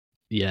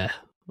yeah,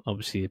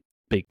 obviously a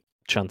big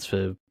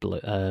transfer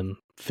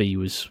fee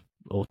was,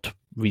 or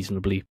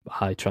reasonably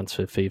high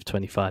transfer fee of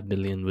 25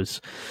 million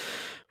was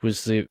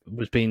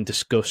being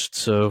discussed.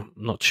 So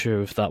I'm not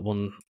sure if that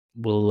one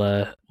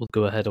will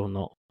go ahead or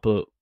not.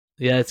 But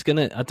yeah, it's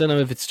gonna. I don't know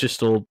if it's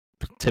just all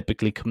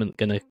typically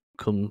gonna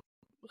come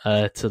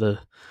to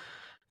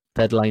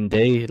deadline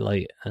day,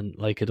 and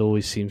like it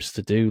always seems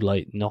to do,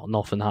 like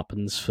nothing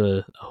happens for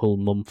a whole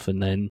month,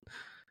 and then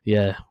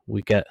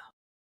we get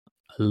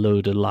a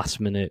load of last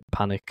minute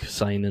panic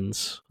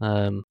signings.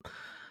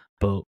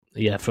 But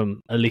yeah,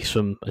 at least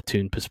from a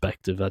Toon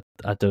perspective,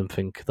 I don't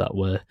think that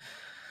we're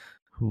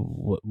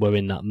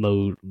in that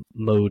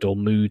mode or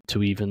mood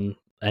to even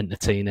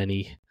entertain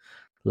any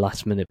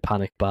last minute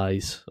panic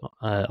buys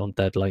on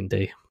deadline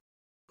day.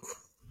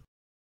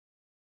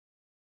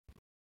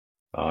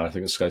 I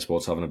think Sky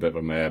Sports having a bit of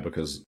a mare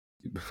because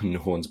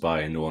no one's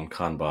buying, no one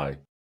can buy.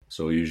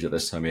 So usually at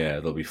this time of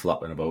year, they'll be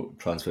flapping about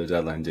transfer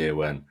deadline day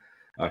when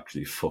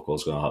actually fuck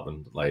all's going to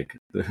happen. Like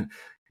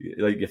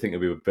you think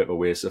it'd be a bit of a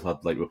waste if had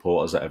like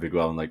reporters at every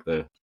ground like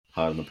they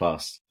had in the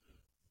past.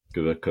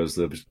 Because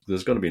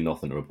there's going to be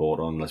nothing to report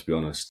on, let's be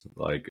honest.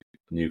 Like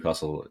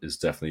Newcastle is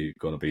definitely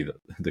going to be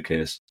the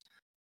case.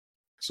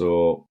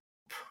 So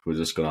we're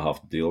just going to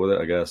have to deal with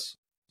it, I guess.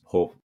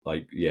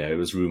 It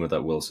was rumoured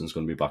that Wilson's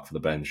going to be back for the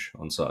bench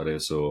on Saturday,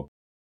 so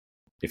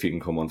if he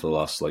can come on for the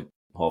last like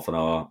half an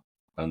hour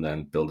and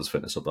then build his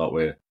fitness up that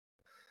way,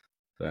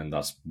 then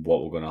that's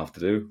what we're going to have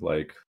to do.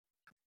 Like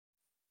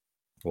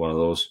one of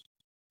those.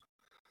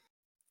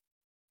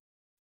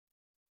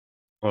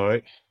 All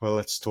right, well,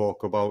 let's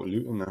talk about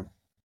Luton then.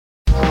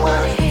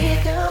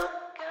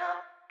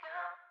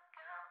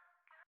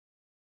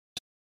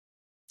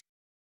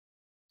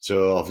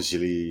 So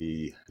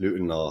obviously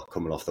Luton are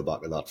coming off the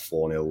back of that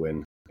 4-0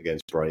 win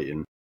against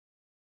Brighton.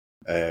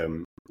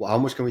 How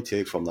much can we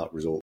take from that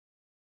result?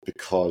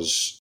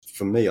 Because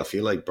for me, I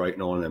feel like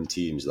Brighton are one of them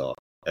teams that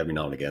every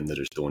now and again they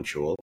just don't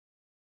show up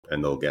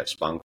and they'll get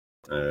spanked.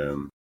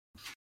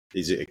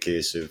 Is it a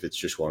case of it's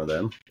just one of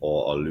them,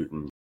 or are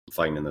Luton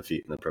finding their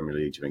feet in the Premier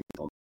League, do you think,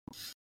 Tom?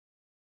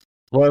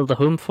 Well, the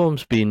home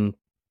form's been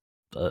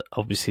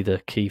obviously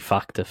the key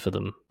factor for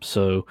them.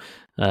 So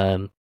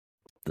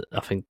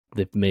I think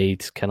they've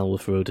made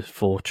Kenilworth Road a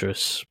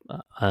fortress,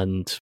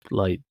 and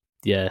I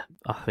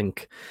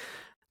think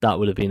that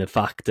would have been a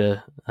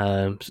factor.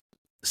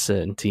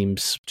 Certain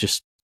teams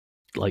just,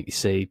 like you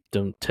say,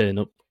 don't turn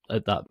up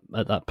at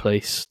that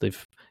place.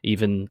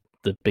 Even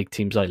the big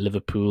teams like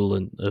Liverpool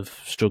and have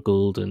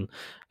struggled, and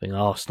I think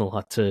Arsenal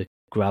had to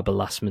grab a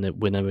last minute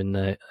winner in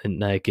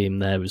their game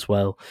there as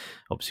well.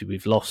 Obviously,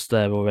 we've lost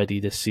there already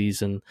this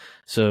season,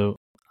 so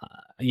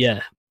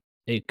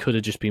it could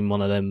have just been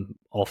one of them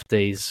off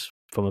days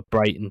from a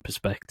Brighton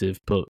perspective.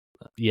 But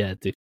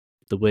the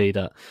way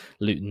that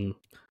Luton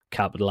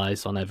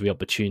capitalised on every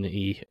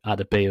opportunity,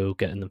 Adebayo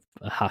getting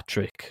a hat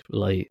trick,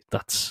 like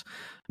that's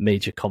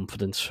major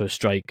confidence for a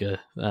striker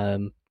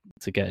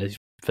to get his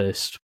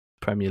first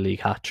Premier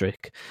League hat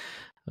trick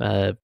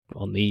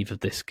on the eve of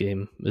this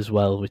game as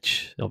well,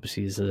 which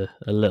obviously is a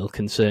little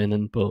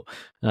concerning. But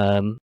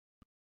I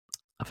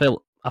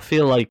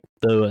feel like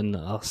though, and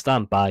I'll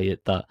stand by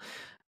it, that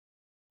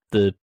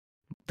the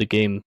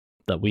game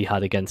that we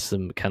had against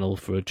them,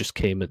 Kenilworth, just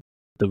came at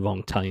the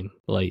wrong time,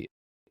 like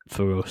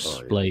for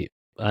us,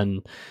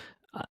 and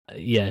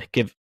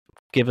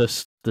give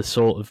us the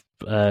sort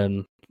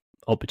of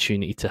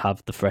opportunity to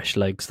have the fresh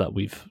legs that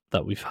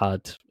we've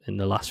had in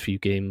the last few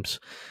games,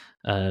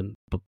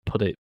 but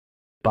put it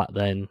back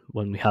then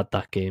when we had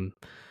that game,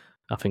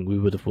 I think we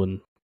would have won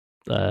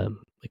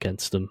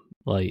against them.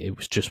 Like it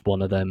was just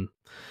one of them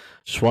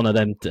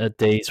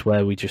days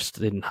where we just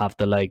didn't have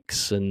the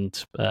legs,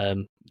 and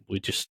we're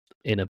just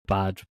in a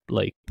bad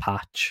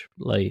patch.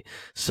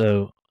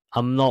 So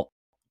I'm not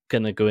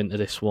gonna go into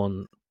this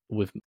one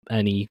with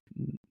any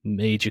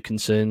major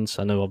concerns.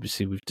 I know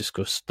obviously we've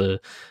discussed the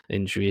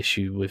injury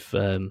issue with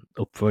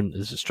up front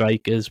as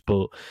strikers,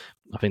 but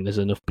I think there's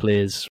enough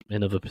players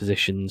in other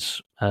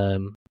positions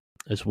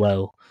as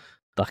well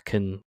that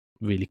can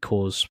really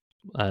cause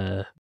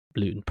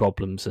Luton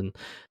problems, and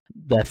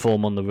their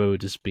form on the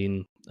road has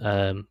been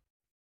a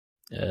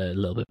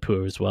little bit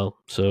poor as well.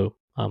 So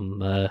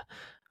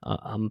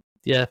I'm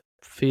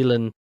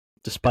feeling,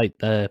 despite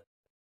their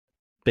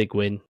big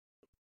win,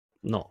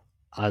 not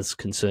as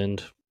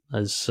concerned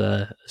as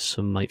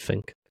some might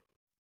think.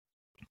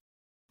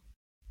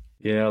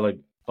 Yeah,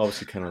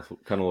 obviously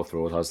Kenilworth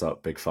Road has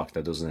that big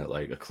factor, doesn't it?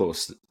 Like a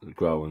close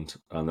ground,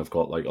 and they've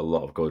got a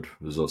lot of good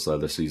results there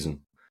this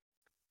season.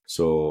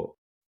 So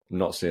I'm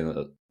not saying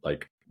that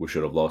we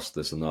should have lost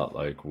this and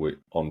that.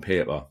 On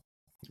paper,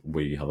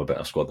 we have a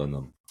better squad than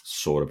them.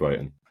 So did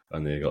Brighton,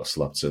 and they got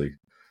slapped silly.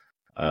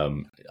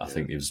 I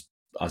think it was,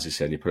 as you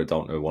said, you put it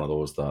down to one of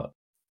those that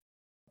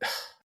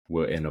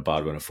were in a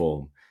bad run of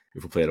form.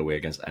 If we played away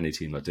against any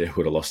team that day, we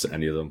would have lost to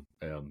any of them.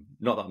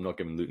 Not that I'm not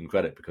giving Luton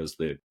credit, because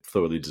they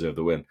thoroughly deserve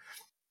the win,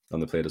 and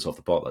they played us off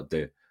the park that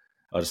day.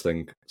 I just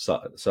think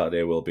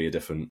Saturday will be a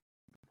different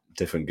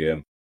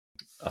game.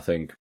 I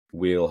think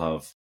we'll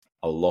have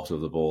a lot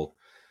of the ball,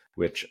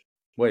 which,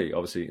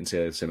 obviously you can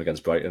say the same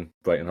against Brighton.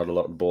 Brighton had a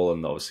lot of the ball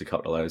and obviously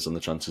capitalised on the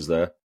chances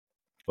there.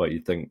 But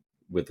you'd think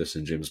with the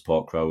St James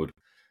Park crowd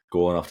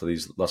going after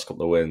these last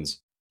couple of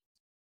wins,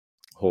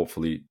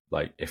 hopefully,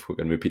 if we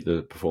can repeat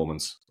the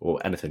performance or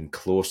anything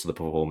close to the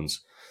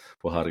performance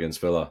we had against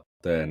Villa,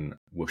 then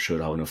we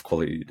should have enough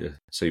quality to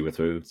see we're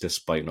through,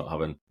 despite not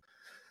having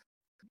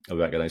a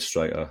recognised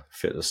striker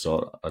fit at the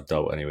start. I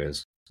doubt,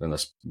 anyways,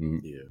 unless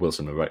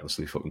Wilson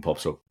miraculously fucking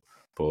pops up.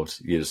 But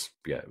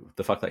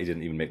the fact that he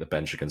didn't even make the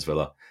bench against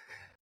Villa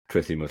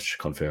pretty much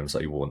confirms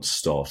that he won't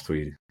start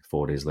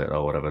 3-4 days later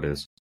or whatever it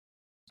is.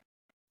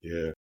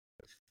 Yeah,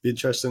 be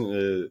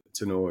interesting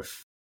to know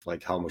if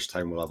how much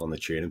time we'll have on the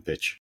training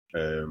pitch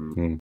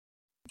to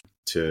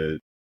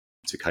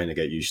kind of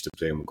get used to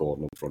playing with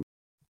Gordon up front,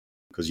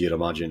 because you'd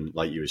imagine,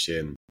 like you were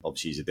saying,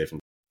 obviously he's a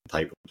different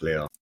type of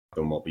player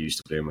than what we used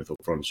to playing with up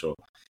front. So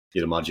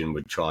you'd imagine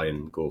we'd try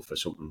and go for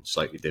something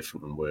slightly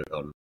different and work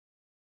on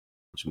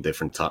some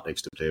different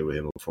tactics to play with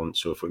him up front.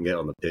 So if we can get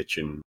on the pitch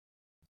and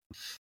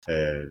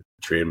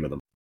train with him,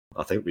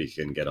 I think we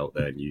can get out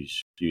there and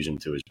use him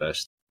to his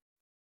best.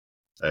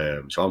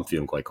 So I'm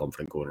feeling quite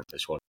confident going into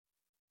this one.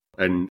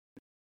 And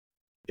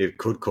it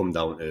could come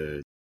down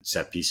to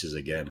set pieces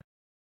again,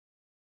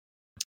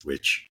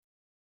 which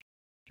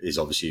is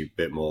obviously a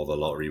bit more of a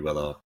lottery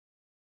whether,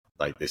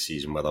 this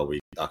season, whether we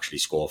actually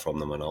score from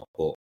them or not.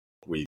 But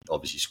we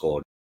obviously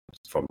scored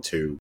from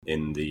 2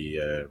 in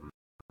the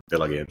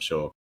Villa game,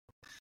 so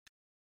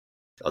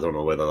I don't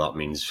know whether that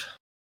means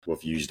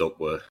we've used up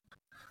our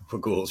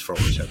goals from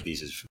set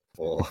pieces.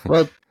 Well,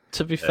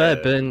 to be fair,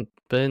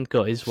 Burn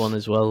got his one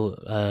as well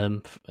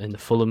in the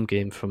Fulham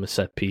game from a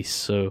set piece.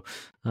 So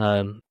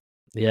I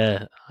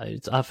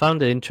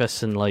found it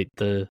interesting,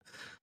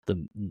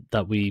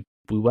 that we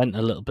went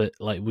a little bit,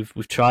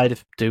 we've tried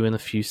doing a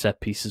few set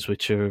pieces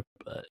which are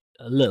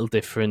a little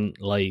different,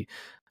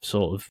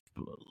 sort of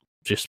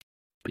just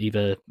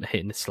either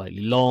hitting it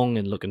slightly long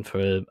and looking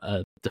for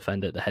a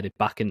defender to head it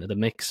back into the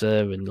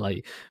mixer, and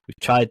we've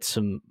tried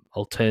some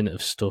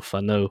alternative stuff.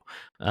 I know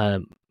I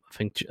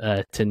think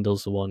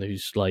Tyndall's the one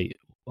who's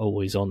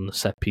always on the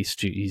set piece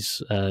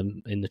duties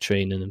in the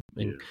training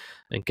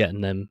and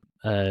getting them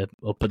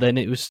up. But then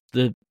it was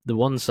the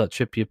ones that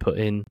Trippier put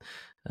in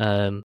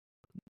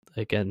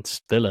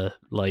against Villa,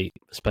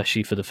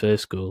 especially for the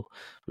first goal,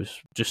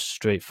 was just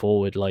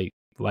straightforward,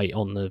 right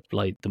on the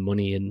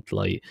money and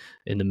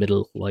in the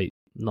middle,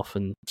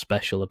 nothing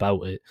special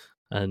about it,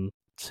 and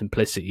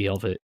simplicity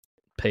of it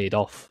paid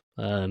off.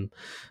 And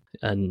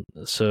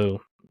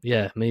so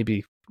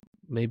maybe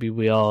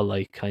we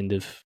are kind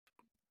of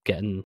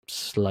getting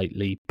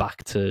slightly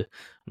back to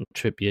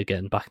Trippier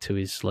getting back to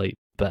his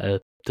better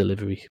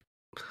delivery.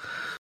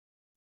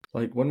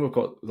 When we've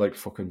got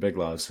fucking big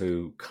lads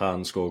who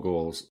can score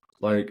goals,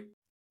 I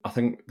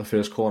think the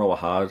first corner we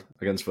had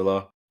against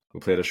Villa, we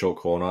played a short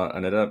corner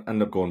and it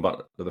ended up going back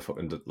to the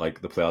fucking the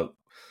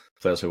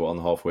players who were on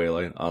the halfway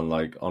line,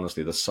 and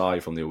honestly the sigh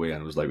from the away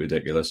end was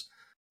ridiculous,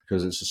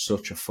 because it's just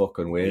such a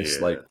fucking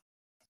waste.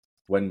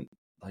 When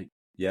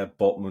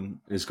Botman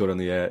is good in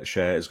the air,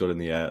 Shea is good in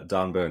the air,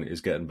 Dan Burn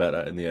is getting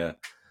better in the air.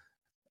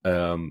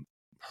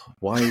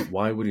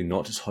 Why would he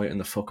not just height in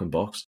the fucking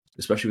box?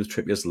 Especially with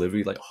Trippier's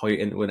delivery, height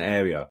into an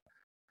area,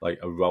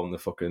 around the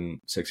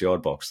fucking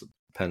 6-yard box, the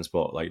pen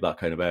spot, that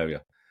kind of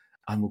area.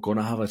 And we're going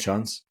to have a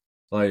chance.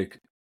 We've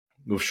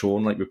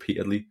shown,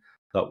 repeatedly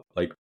that,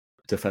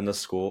 defenders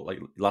score.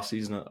 Last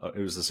season, it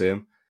was the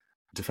same.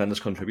 Defenders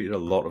contributed a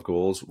lot of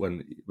goals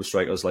when the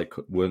strikers,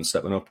 weren't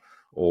stepping up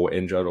or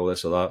injured or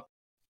this or that.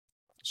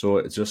 So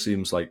it just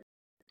seems I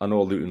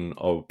know Luton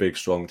are a big,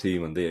 strong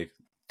team and they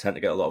tend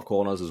to get a lot of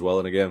corners as well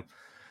in a game.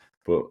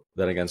 But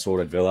then again, so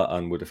did Villa,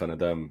 and we defended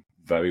them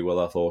very well,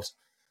 I thought.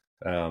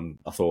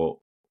 I thought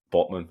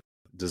Botman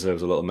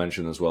deserves a little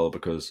mention as well,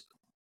 because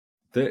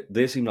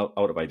they seemed out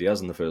of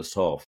ideas in the first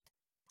half.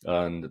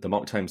 And the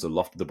amount of times they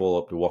lofted the ball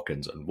up to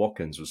Watkins, and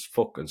Watkins was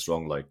fucking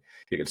strong.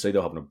 You could say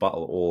they're having a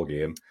battle all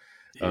game.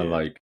 Yeah.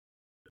 And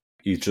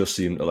he just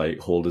seemed to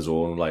hold his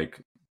own,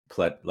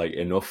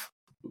 enough.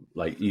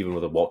 Even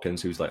with a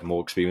Watkins, who's a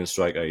more experienced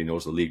striker, he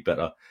knows the league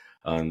better,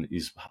 and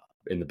he's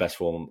in the best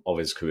form of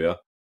his career.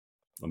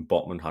 And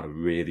Botman had a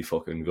really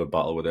fucking good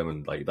battle with him,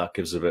 and that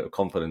gives a bit of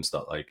confidence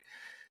that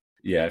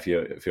if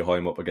you're high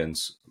him up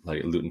against a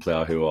Luton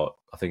player who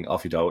I think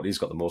Alfie Dougherty's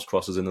got the most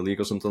crosses in the league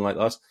or something like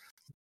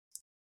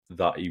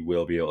that he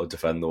will be able to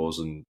defend those.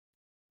 And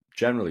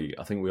generally,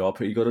 I think we are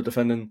pretty good at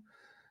defending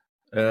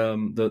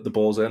the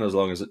balls in, as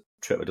long as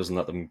Trippier doesn't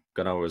let them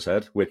get over his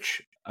head.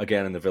 Which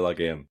again in the Villa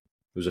game,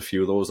 there was a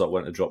few of those that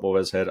went to drop over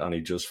his head, and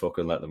he just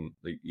fucking let them.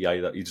 He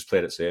just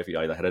played it safe. He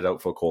either headed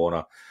out for a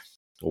corner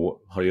or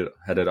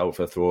headed out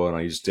for a throw, and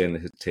he just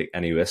didn't take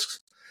any risks.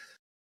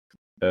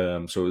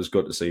 So it was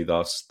good to see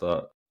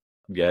that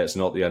it's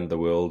not the end of the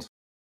world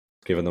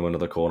giving them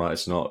another corner.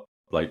 It's not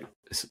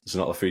it's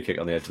not a free kick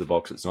on the edge of the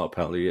box. It's not a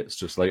penalty. It's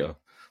just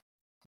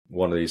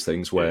one of these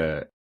things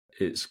where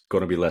it's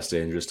going to be less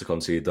dangerous to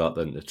concede that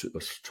than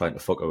trying to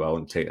fuck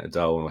around, taking it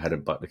down, or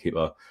heading back to the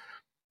keeper.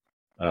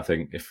 And I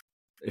think if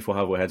we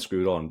have our head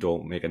screwed on,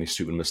 don't make any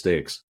stupid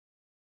mistakes,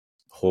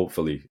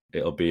 hopefully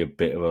it'll be a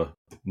bit of a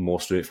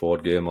more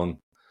straightforward game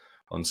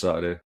on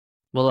Saturday.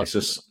 Well, it's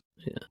just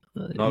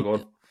no, go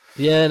on.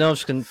 Yeah, no, I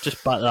was going to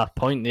just back to that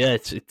point. Yeah,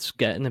 it's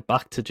getting it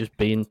back to just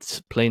being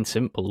plain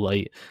simple.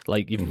 Like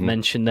you've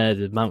mentioned there,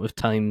 the amount of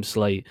times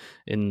like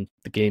in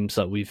the games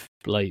that we've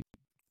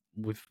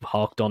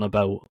harked on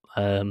about,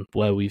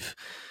 where we've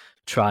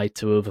tried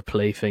to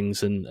overplay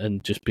things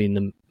and just been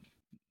the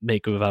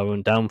maker of our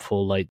own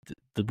downfall. Like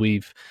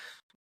the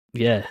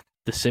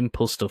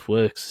simple stuff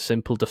works.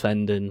 Simple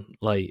defending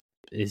like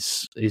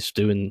is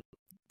doing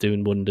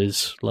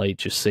wonders, like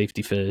just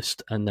safety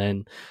first, and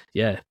then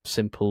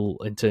simple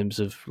in terms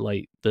of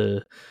like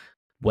the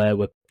where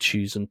we're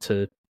choosing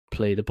to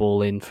play the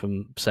ball in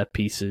from set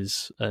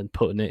pieces and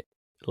putting it,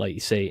 like you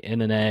say,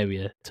 in an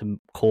area to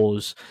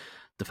cause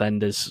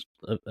defenders,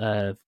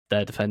 their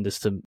defenders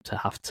to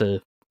have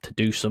to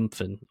do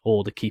something,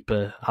 or the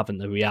keeper having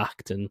to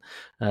react, and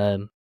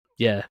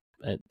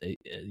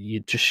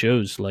it just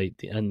shows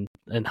like and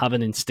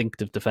having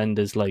instinctive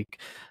defenders like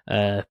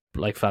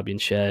Fabian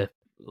Schär,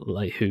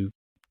 like who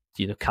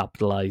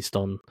capitalized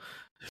on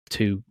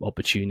two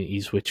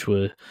opportunities which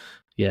were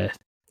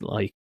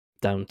like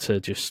down to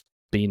just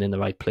being in the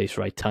right place,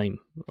 right time.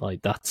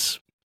 Like that's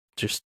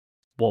just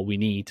what we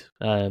need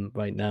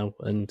right now,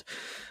 and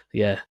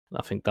I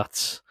think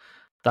that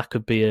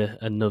could be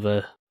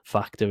another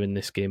factor in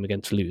this game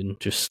against Luton.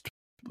 Just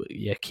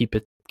keep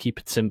it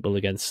simple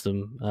against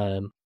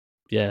them.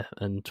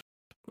 And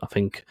I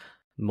think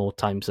more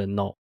times than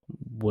not,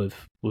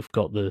 we've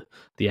got the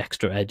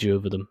extra edge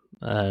over them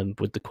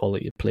with the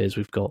quality of players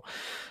we've got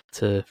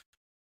to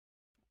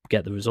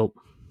get the result.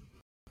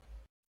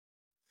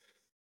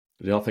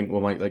 I think we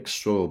might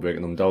struggle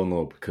breaking them down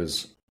though,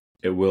 because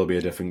it will be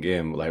a different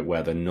game, like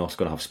where they're not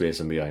going to have space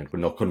in behind. We're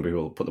not going to be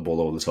able to put the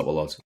ball over the top a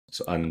lot,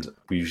 and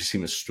we usually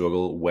seem to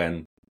struggle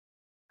when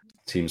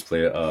teams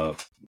play a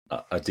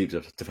deep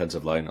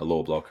defensive line, a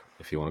low block,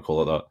 if you want to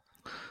call it that.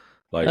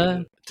 Like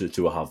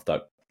to have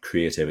that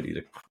creativity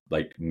to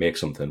like make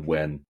something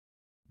when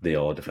they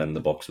are defending the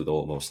box with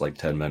almost like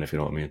 10 men, if you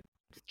know what I mean.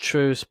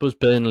 True. I suppose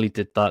Burnley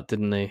did that,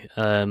 didn't they?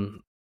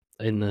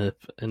 In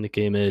the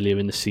game earlier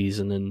in the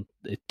season, and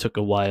it took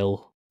a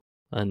while,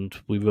 and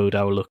we rode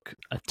our luck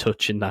a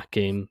touch in that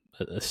game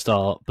at the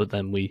start, but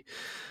then we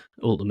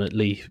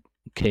ultimately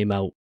came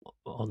out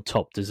on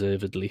top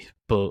deservedly.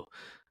 But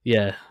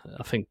yeah,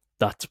 I think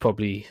that's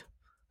probably,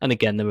 and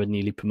again, they're a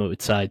newly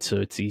promoted side, so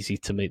it's easy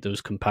to make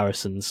those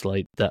comparisons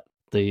like that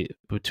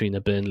between a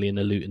Burnley and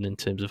a Luton in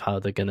terms of how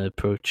they're going to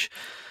approach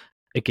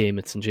a game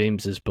at St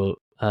James's. But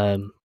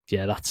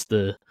that's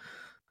I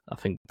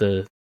think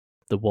the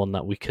one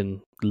that we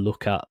can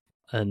look at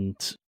and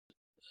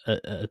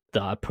that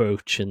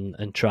approach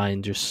and try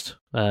and just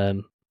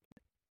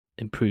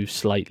improve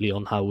slightly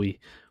on how we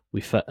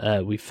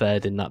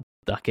fared in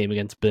that game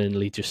against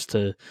Burnley, just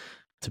to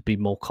be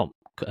more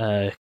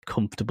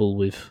comfortable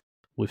with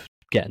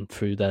getting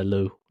through their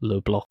low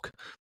block.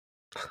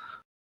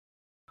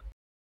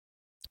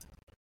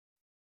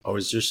 I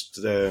was just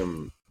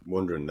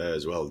wondering there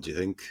as well, do you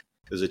think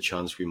there's a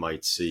chance we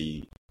might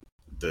see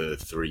the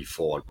 3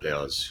 forward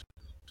players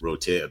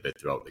rotate a bit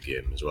throughout the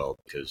game as well?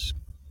 Because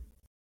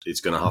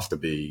it's going to have to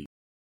be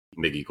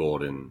Miggy,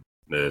 Gordon,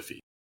 Murphy.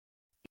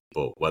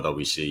 But whether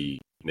we see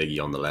Miggy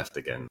on the left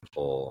again,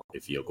 or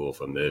if you'll go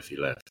for Murphy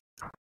left,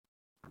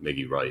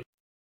 Miggy right,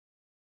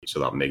 so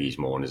that Miggy's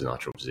more in his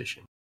natural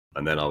position.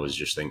 And then I was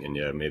just thinking,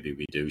 maybe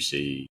we do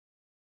see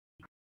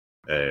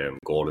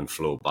Gordon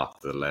flow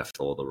back to the left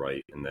or the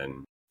right, and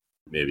then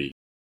maybe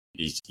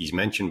he's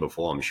mentioned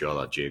before, I'm sure,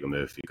 that Jacob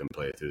Murphy can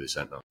play through the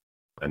centre.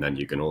 And then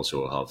you can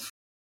also have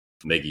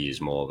Miggy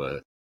as more of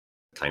a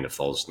kind of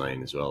false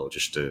nine as well,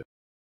 just to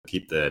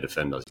keep the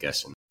defenders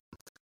guessing.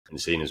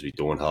 And seeing as we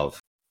don't have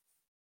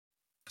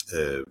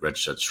a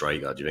registered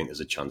striker, do you think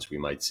there's a chance we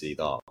might see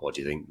that? Or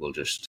do you think we'll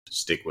just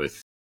stick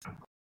with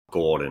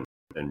Gordon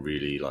and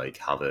really like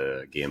have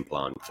a game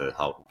plan for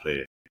how to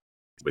play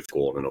with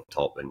Gordon up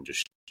top and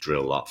just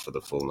drill that for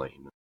the full 90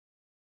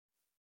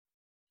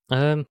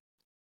 minutes?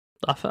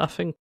 I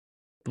think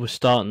we're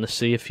starting to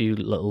see a few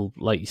little,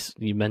 like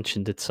you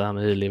mentioned it, Sam,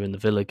 earlier in the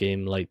Villa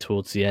game, like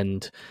towards the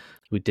end,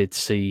 we did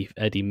see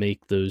Eddie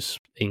make those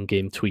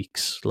in-game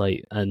tweaks,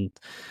 and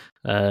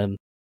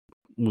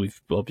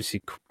we've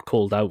obviously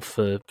called out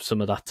for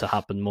some of that to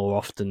happen more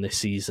often this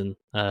season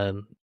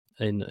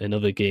in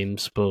other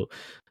games. But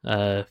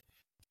I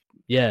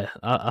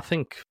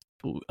think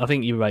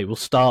you're right. We'll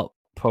start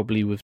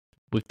probably with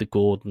the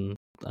Gordon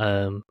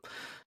in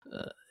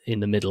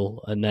the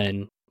middle, and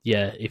then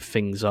if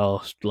things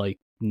are like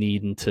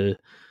needing to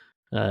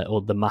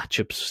or the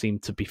matchups seem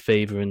to be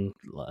favouring,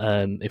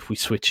 if we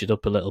switch it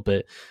up a little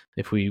bit,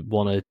 if we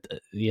want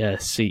to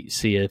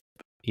see a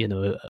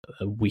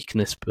a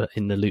weakness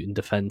in the Luton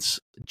defence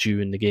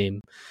during the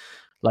game,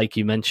 like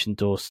you mentioned,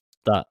 Dors,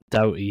 that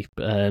Doughty,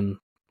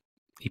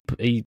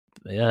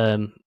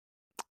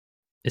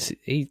 is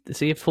he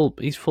a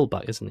he's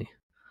fullback, isn't he?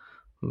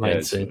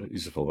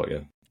 He's a fullback, yeah.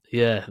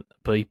 Yeah,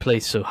 but he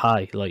plays so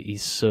high, like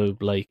he's so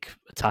like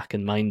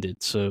attacking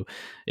minded. So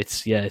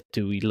it's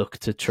do we look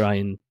to try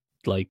and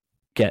like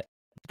get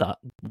that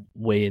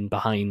way in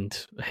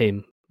behind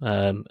him,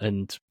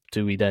 and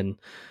do we then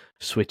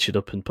switch it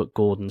up and put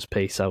Gordon's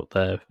pace out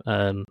there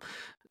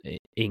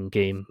in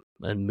game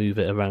and move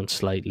it around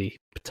slightly.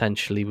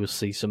 Potentially we'll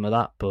see some of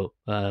that, but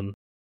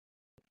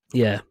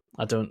yeah,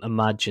 I don't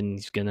imagine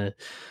he's going to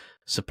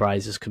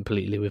surprise us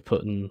completely with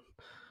putting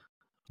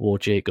War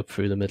Jacob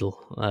through the middle.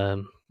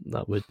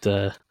 That would.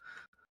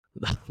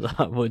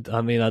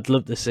 I mean, I'd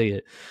love to see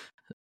it,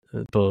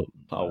 but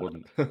I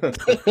wouldn't.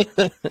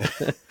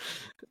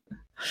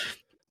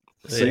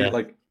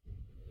 Yeah.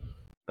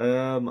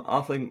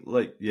 I think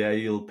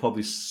you'll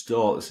probably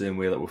start the same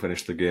way that we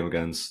finished the game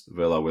against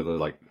Villa with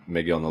like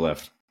Miggy on the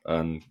left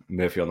and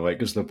Murphy on the right,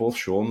 because they're both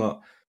shown that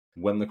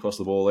when they cross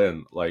the ball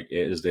in, like,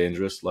 it is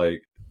dangerous.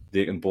 Like,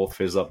 they can both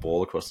fizz that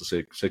ball across the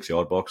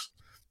 6-yard box.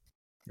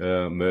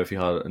 Murphy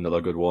had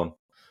another good one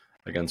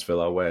against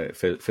Villa where it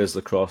fizzed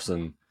across,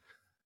 and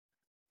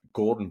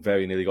Gordon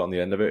very nearly got on the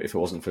end of it if it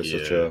wasn't for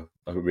such a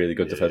really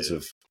good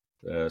defensive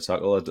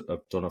tackle. I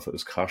don't know if it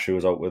was Cash who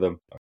was out with him.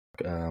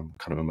 Can't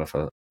remember if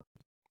I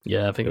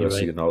think you're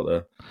right. Out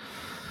there.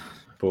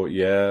 But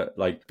yeah,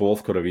 like,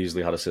 both could have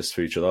easily had assists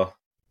for each other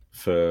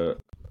for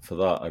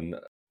that, and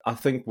I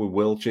think we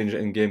will change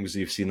it in game, because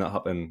you've seen that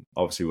happen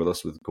obviously with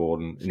us with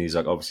Gordon, and he's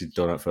like obviously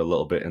done it for a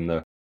little bit in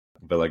the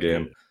Villa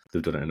game.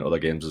 They've done it in other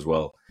games as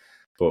well,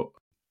 but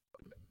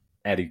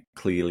Eddie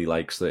clearly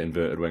likes the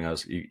inverted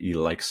wingers. He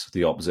likes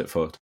the opposite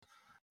foot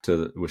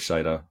to which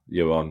side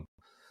you're on.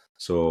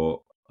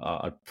 So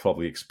I'd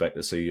probably expect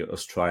to see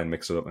us try and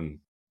mix it up and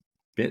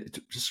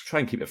just try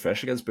and keep it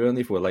fresh against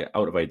Burnley if we're like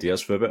out of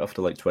ideas for a bit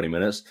after like 20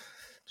 minutes.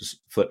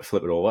 Just flip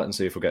it over and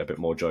see if we get a bit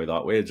more joy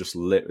that way. Just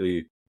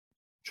literally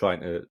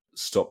trying to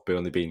stop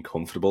Burnley being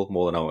comfortable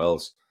more than anything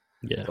else.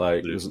 Yeah,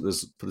 like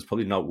there's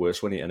probably not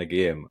worse when you're in a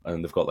game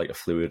and they've got like a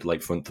fluid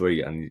like front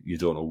three and you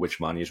don't know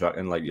which man you're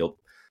tracking. Like, you'll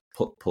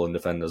pulling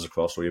defenders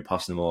across, or you're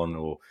passing them on,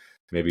 or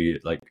maybe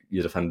like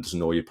your defender doesn't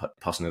know you're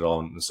passing it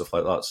on and stuff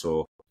like that.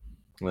 So,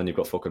 and then you've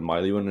got fucking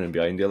Miley running in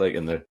behind you, like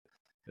in the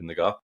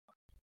gap,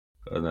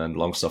 and then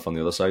long stuff on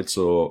the other side.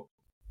 So,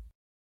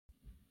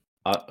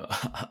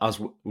 as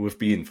we've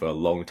been for a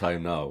long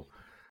time now,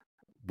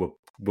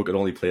 we can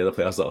only play the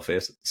players that are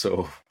faced.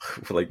 So,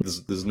 like,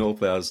 there's no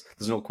players,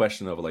 there's no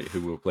question of like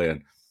who we're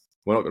playing.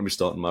 We're not going to be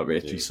starting Matt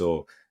Ritchie,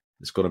 so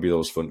it's going to be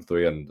those front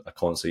three, and I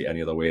can't see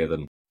any other way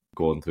than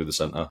going through the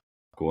centre,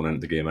 going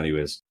into the game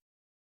anyways.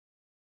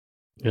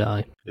 Yeah,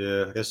 I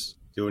guess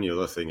the only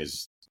other thing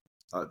is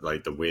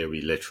like the way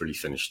we literally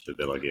finished the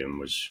Villa game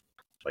was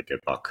like a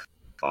back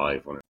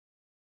five on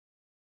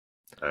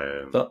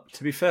it. But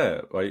to be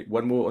fair, right,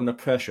 when we were under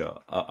pressure,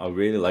 I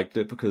really liked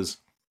it, because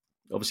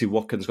obviously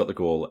Watkins got the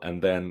goal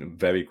and then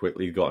very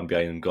quickly got in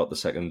behind and got the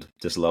second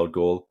disallowed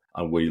goal,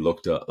 and we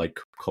looked at like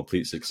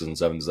complete 6s and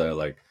 7s there.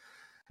 Like,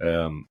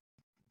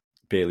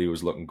 Bailey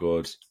was looking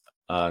good,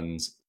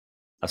 and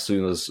as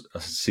soon as I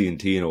seen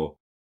Tino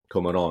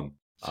coming on,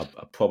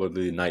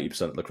 probably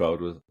 90% of the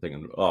crowd was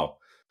thinking, "Oh,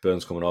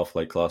 Burns coming off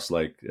like class,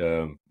 like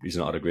he's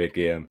not had a great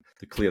game."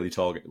 They clearly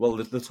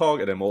they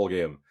targeted him all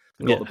game.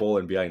 They got the ball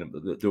in behind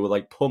him. They were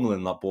like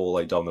pummeling that ball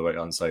like down the right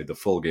hand side the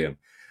full game.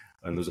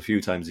 And there was a few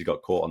times he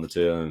got caught on the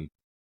turn.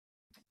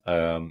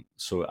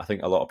 So I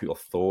think a lot of people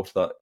thought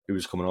that he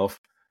was coming off.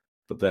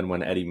 But then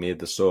when Eddie made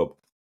the sub,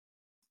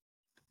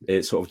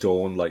 it sort of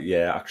dawned, like,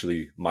 yeah,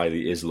 actually,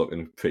 Miley is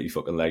looking pretty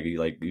fucking leggy.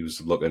 Like, he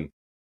was looking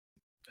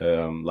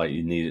like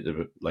he needed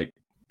to like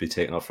be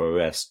taken off for a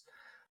rest.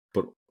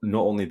 But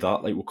not only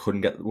that, like, we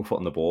couldn't get the foot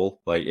on the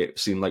ball. Like, it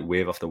seemed like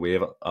wave after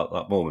wave at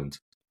that moment.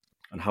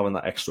 And having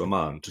that extra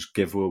man, just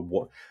give her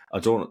what...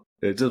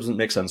 It doesn't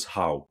make sense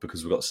how,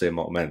 because we've got the same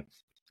amount of men.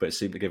 But it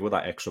seemed to give her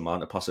that extra man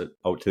to pass it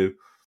out to.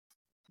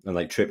 And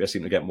like Trippier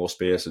seemed to get more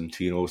space, and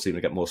Tino seemed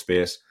to get more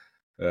space,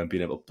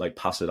 being able to like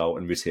pass it out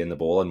and retain the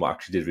ball. And we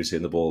actually did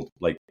retain the ball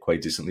like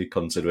quite decently,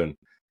 considering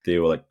they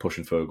were like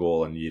pushing for a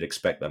goal, and you'd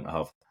expect them to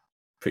have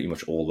pretty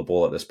much all the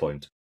ball at this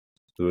point.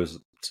 There was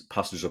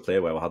passages of play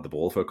where we had the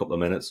ball for a couple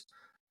of minutes,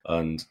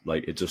 and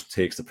like it just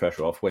takes the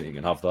pressure off when you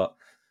can have that,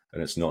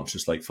 and it's not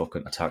just like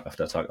fucking attack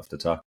after attack after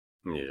attack.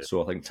 Yeah.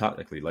 So I think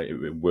tactically, like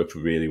it worked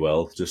really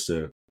well, just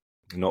to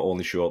not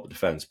only show up the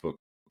defence, but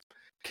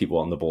keep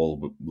on the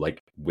ball like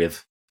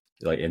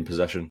in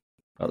possession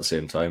at the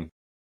same time.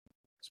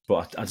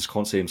 But I just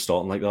can't see him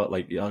starting like that.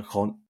 Like, I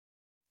can't.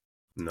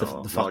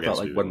 No, the fact that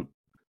like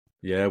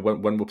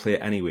when we play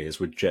it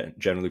anyways, we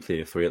generally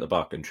play 3 at the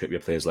back, and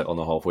Trippier plays like on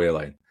the halfway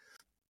line,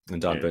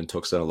 and Dan Burn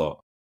tucks in a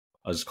lot.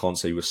 I just can't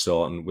see we're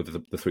starting with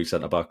the 3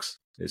 centre backs.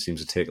 It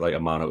seems to take like a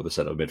man out of the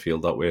centre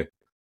midfield that way.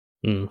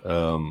 And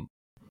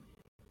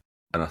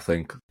I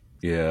think,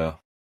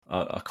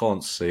 I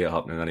can't see it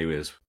happening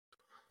anyways.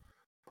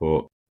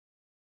 But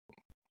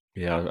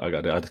yeah,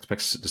 I'd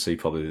expect to see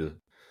probably the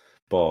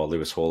bar.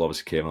 Lewis Hall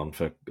obviously came on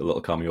for a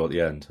little cameo at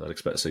the end. I'd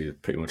expect to see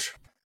pretty much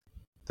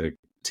the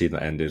team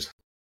that ended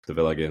the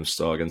Villa game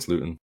start against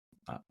Luton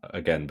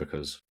again,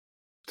 because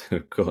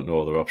they've got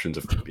no other options.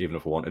 Even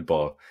if we wanted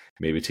bar,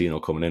 maybe Tino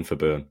coming in for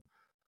Burn.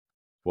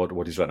 What do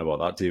you reckon about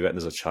that? Do you reckon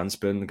there's a chance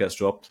Burn gets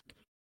dropped?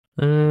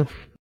 I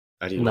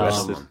didn't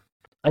rest him.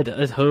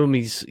 At home,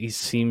 he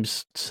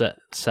seems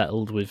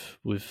settled with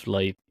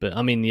like, but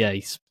I mean, yeah,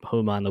 he's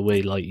home and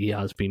away. Like he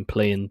has been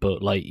playing,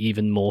 but like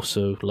even more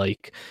so,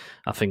 like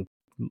I think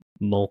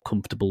more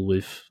comfortable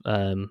with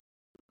Burn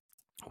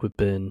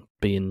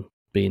being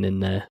in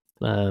there.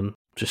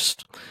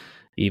 Just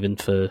even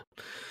for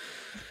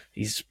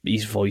his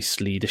voice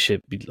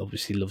leadership, he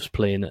obviously loves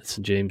playing at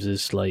St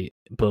James's. Like,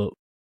 but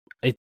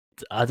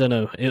I don't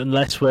know,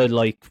 unless we're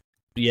like,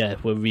 yeah,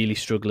 we're really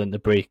struggling to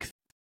break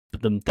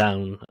them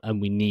down,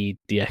 and we need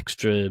the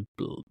extra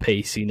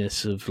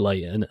paciness of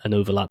like an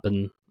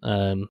overlapping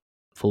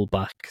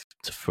fullback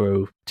to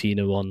throw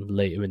Tino on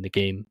later in the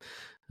game.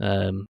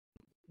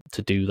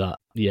 To do that,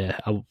 yeah,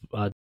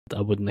 I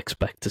wouldn't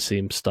expect to see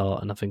him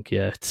start, and I think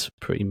it's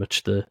pretty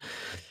much the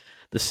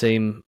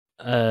same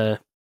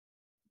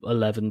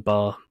 11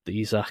 bar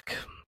the Isak.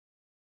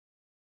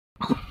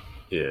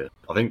 Yeah,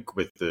 I think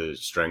with the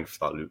strength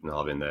that Luton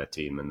have in their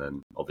team, and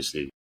then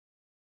obviously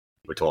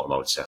we're talking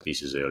about set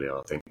pieces earlier,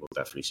 I think we'll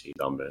definitely see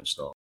Dan Burn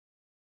start.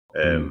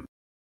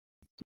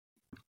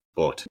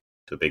 But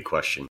the big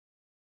question,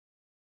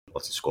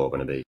 what's the score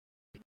going to be?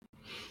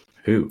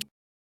 Who?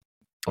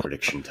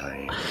 Prediction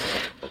time.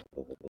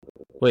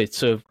 Wait,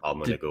 so I'm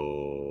going to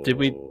go...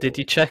 Did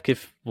you check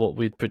if what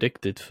we'd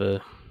predicted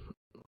for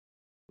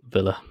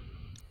Villa?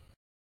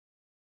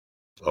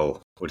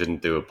 Oh, we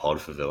didn't do a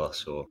pod for Villa,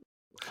 so...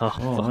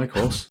 Oh, of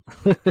course.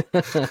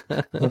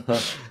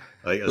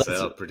 Like I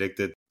said, I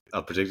predicted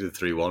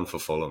 3-1 for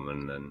Fulham,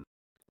 and then...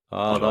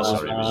 that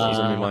was on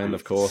my mind,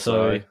 of course.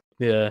 Sorry.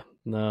 Yeah,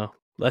 no.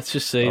 Let's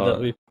just say that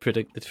we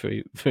predicted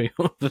 3-1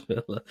 for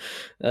Villa.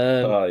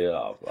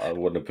 Yeah, I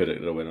wouldn't have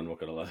predicted a win, I'm not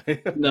going to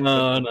lie.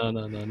 No,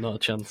 not a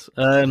chance.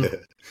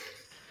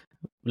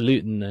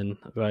 Luton then,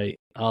 right.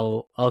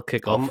 I'll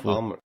kick off.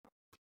 I'll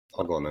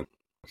go on then.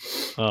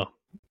 Oh,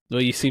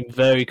 well, you seem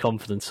very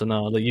confident, so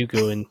now I'll let you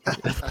go in.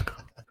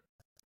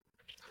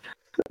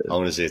 I'm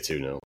going to say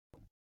 2-0.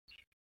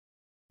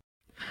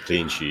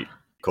 Clean sheet,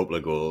 couple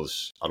of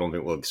goals. I don't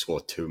think we'll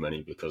score too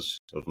many because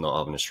of not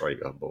having a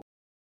striker, but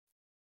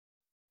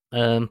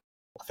I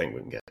think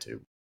we can get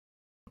 2.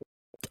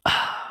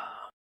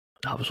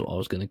 That was what I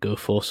was going to go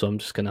for, so I'm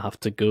just going to have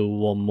to go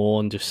one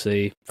more and just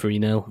say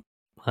 3-0.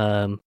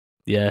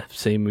 Yeah,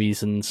 same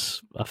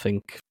reasons, I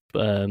think,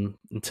 in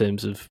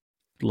terms of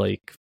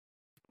like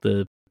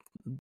the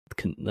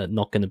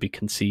not going to be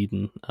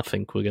conceding. I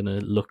think we're going to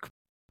look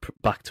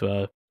back to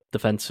our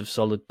defensive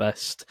solid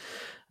best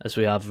as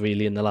we have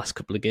really in the last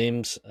couple of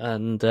games,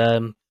 and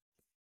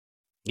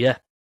yeah,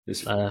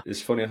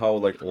 it's funny how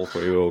like all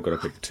three are going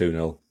to pick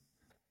 2-0.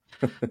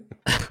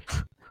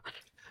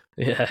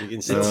 Yeah, you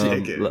can see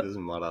it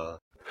doesn't matter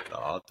that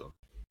hard though.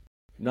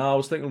 No, I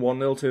was thinking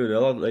 1-0,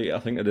 2-0. Like, I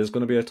think it is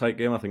going to be a tight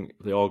game. I think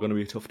they are going to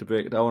be tough to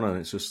break down, and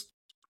it's just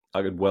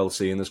I could well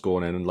see this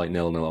going in and like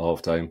 0-0 at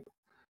half time.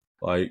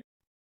 Like,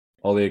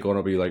 are they going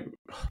to be like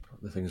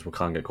the thing is we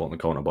can't get caught in the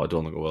corner, but I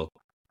don't think it will.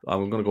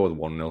 I'm going to go with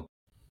 1-0.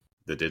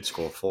 They did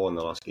score 4 in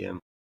the last game.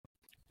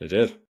 They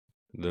did.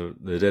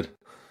 They did.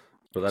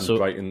 But then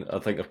Brighton, I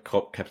think, have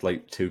kept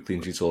like 2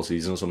 clean sheets all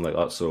season or something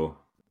like that. So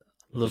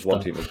there's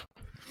one team to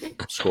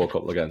score a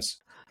couple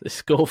against. They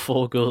score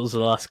 4 goals the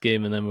last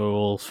game, and then we're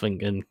all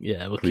thinking,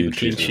 yeah, we'll keep a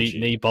clean sheet.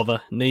 Knee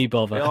bother. They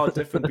are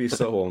different beasts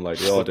at home. Like,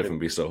 they are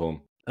different beasts at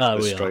home. Oh,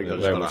 we are.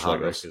 Very much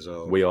like us.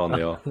 Well. We are and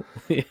they are.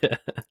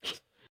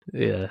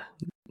 Yeah.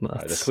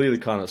 Right, they clearly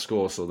cannot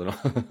score, so they're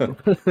not.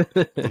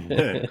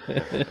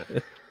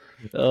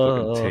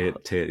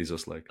 Tatey's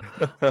us like.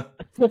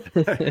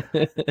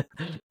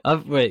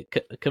 Wait,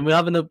 can we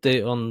have an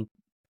update on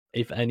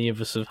if any of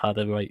us have had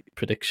a right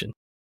prediction?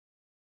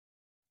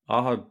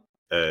 I had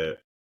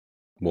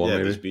one,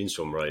 maybe. There's been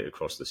some right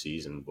across the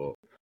season, but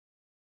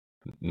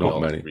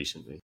not many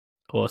recently.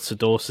 Or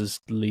Sedorsa's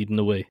leading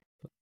the way?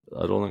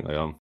 I don't think I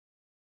am.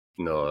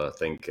 No, I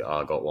think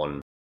I got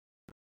one,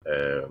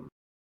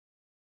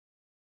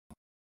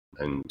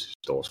 and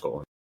Dorse got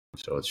one.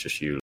 So it's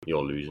just you're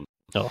losing.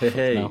 Oh,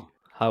 hey. No.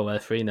 How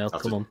 3-0?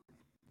 Come on.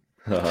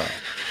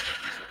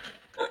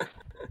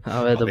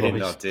 How are the boys?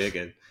 Not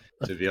taken,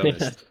 to be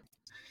honest.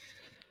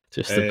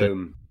 Just a bit.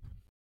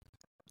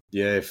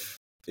 Yeah,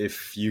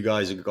 if you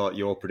guys have got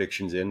your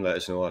predictions in, let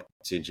us know at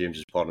St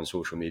James's Pod on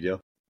social media,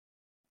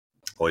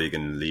 or you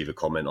can leave a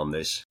comment on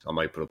this. I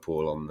might put a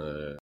poll on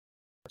the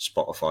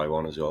Spotify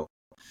one as well.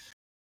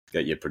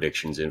 Get your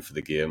predictions in for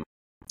the game.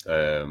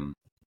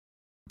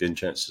 Be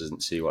interested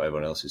to see what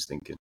everyone else is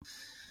thinking.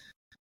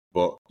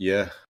 But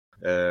yeah,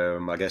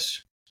 I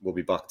guess we'll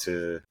be back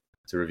to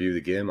review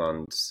the game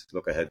and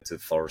look ahead to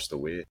Forest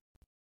away.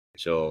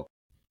 So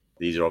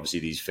these are obviously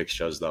these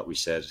fixtures that we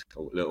said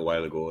a little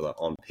while ago that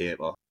on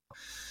paper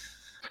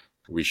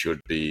we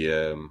should be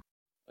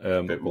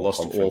we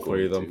lost all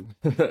 3 of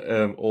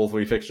them. All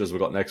 3 fixtures we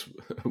got next,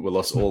 we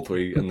lost all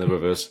 3 in the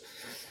reverse.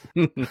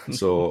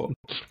 So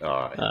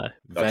that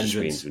just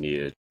means we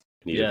need a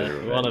bit of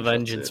revenge. We're on a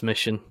vengeance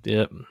mission.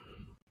 Yep.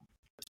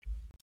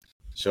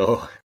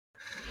 So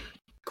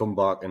come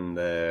back and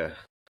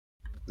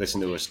listen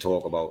to us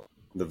talk about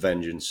the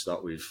vengeance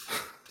that we've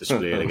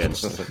displayed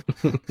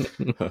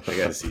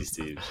against these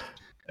teams.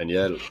 And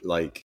yeah,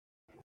 like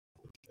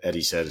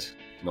Eddie said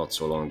not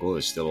so long ago,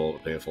 there's still all to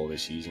play for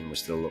this season. We're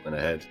still looking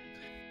ahead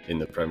in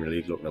the Premier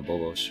League, looking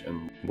above us,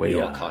 and we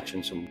are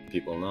catching some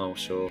people now.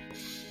 So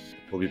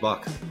we'll be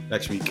back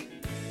next week.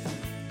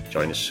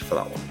 Join us for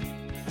that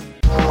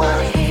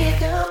one.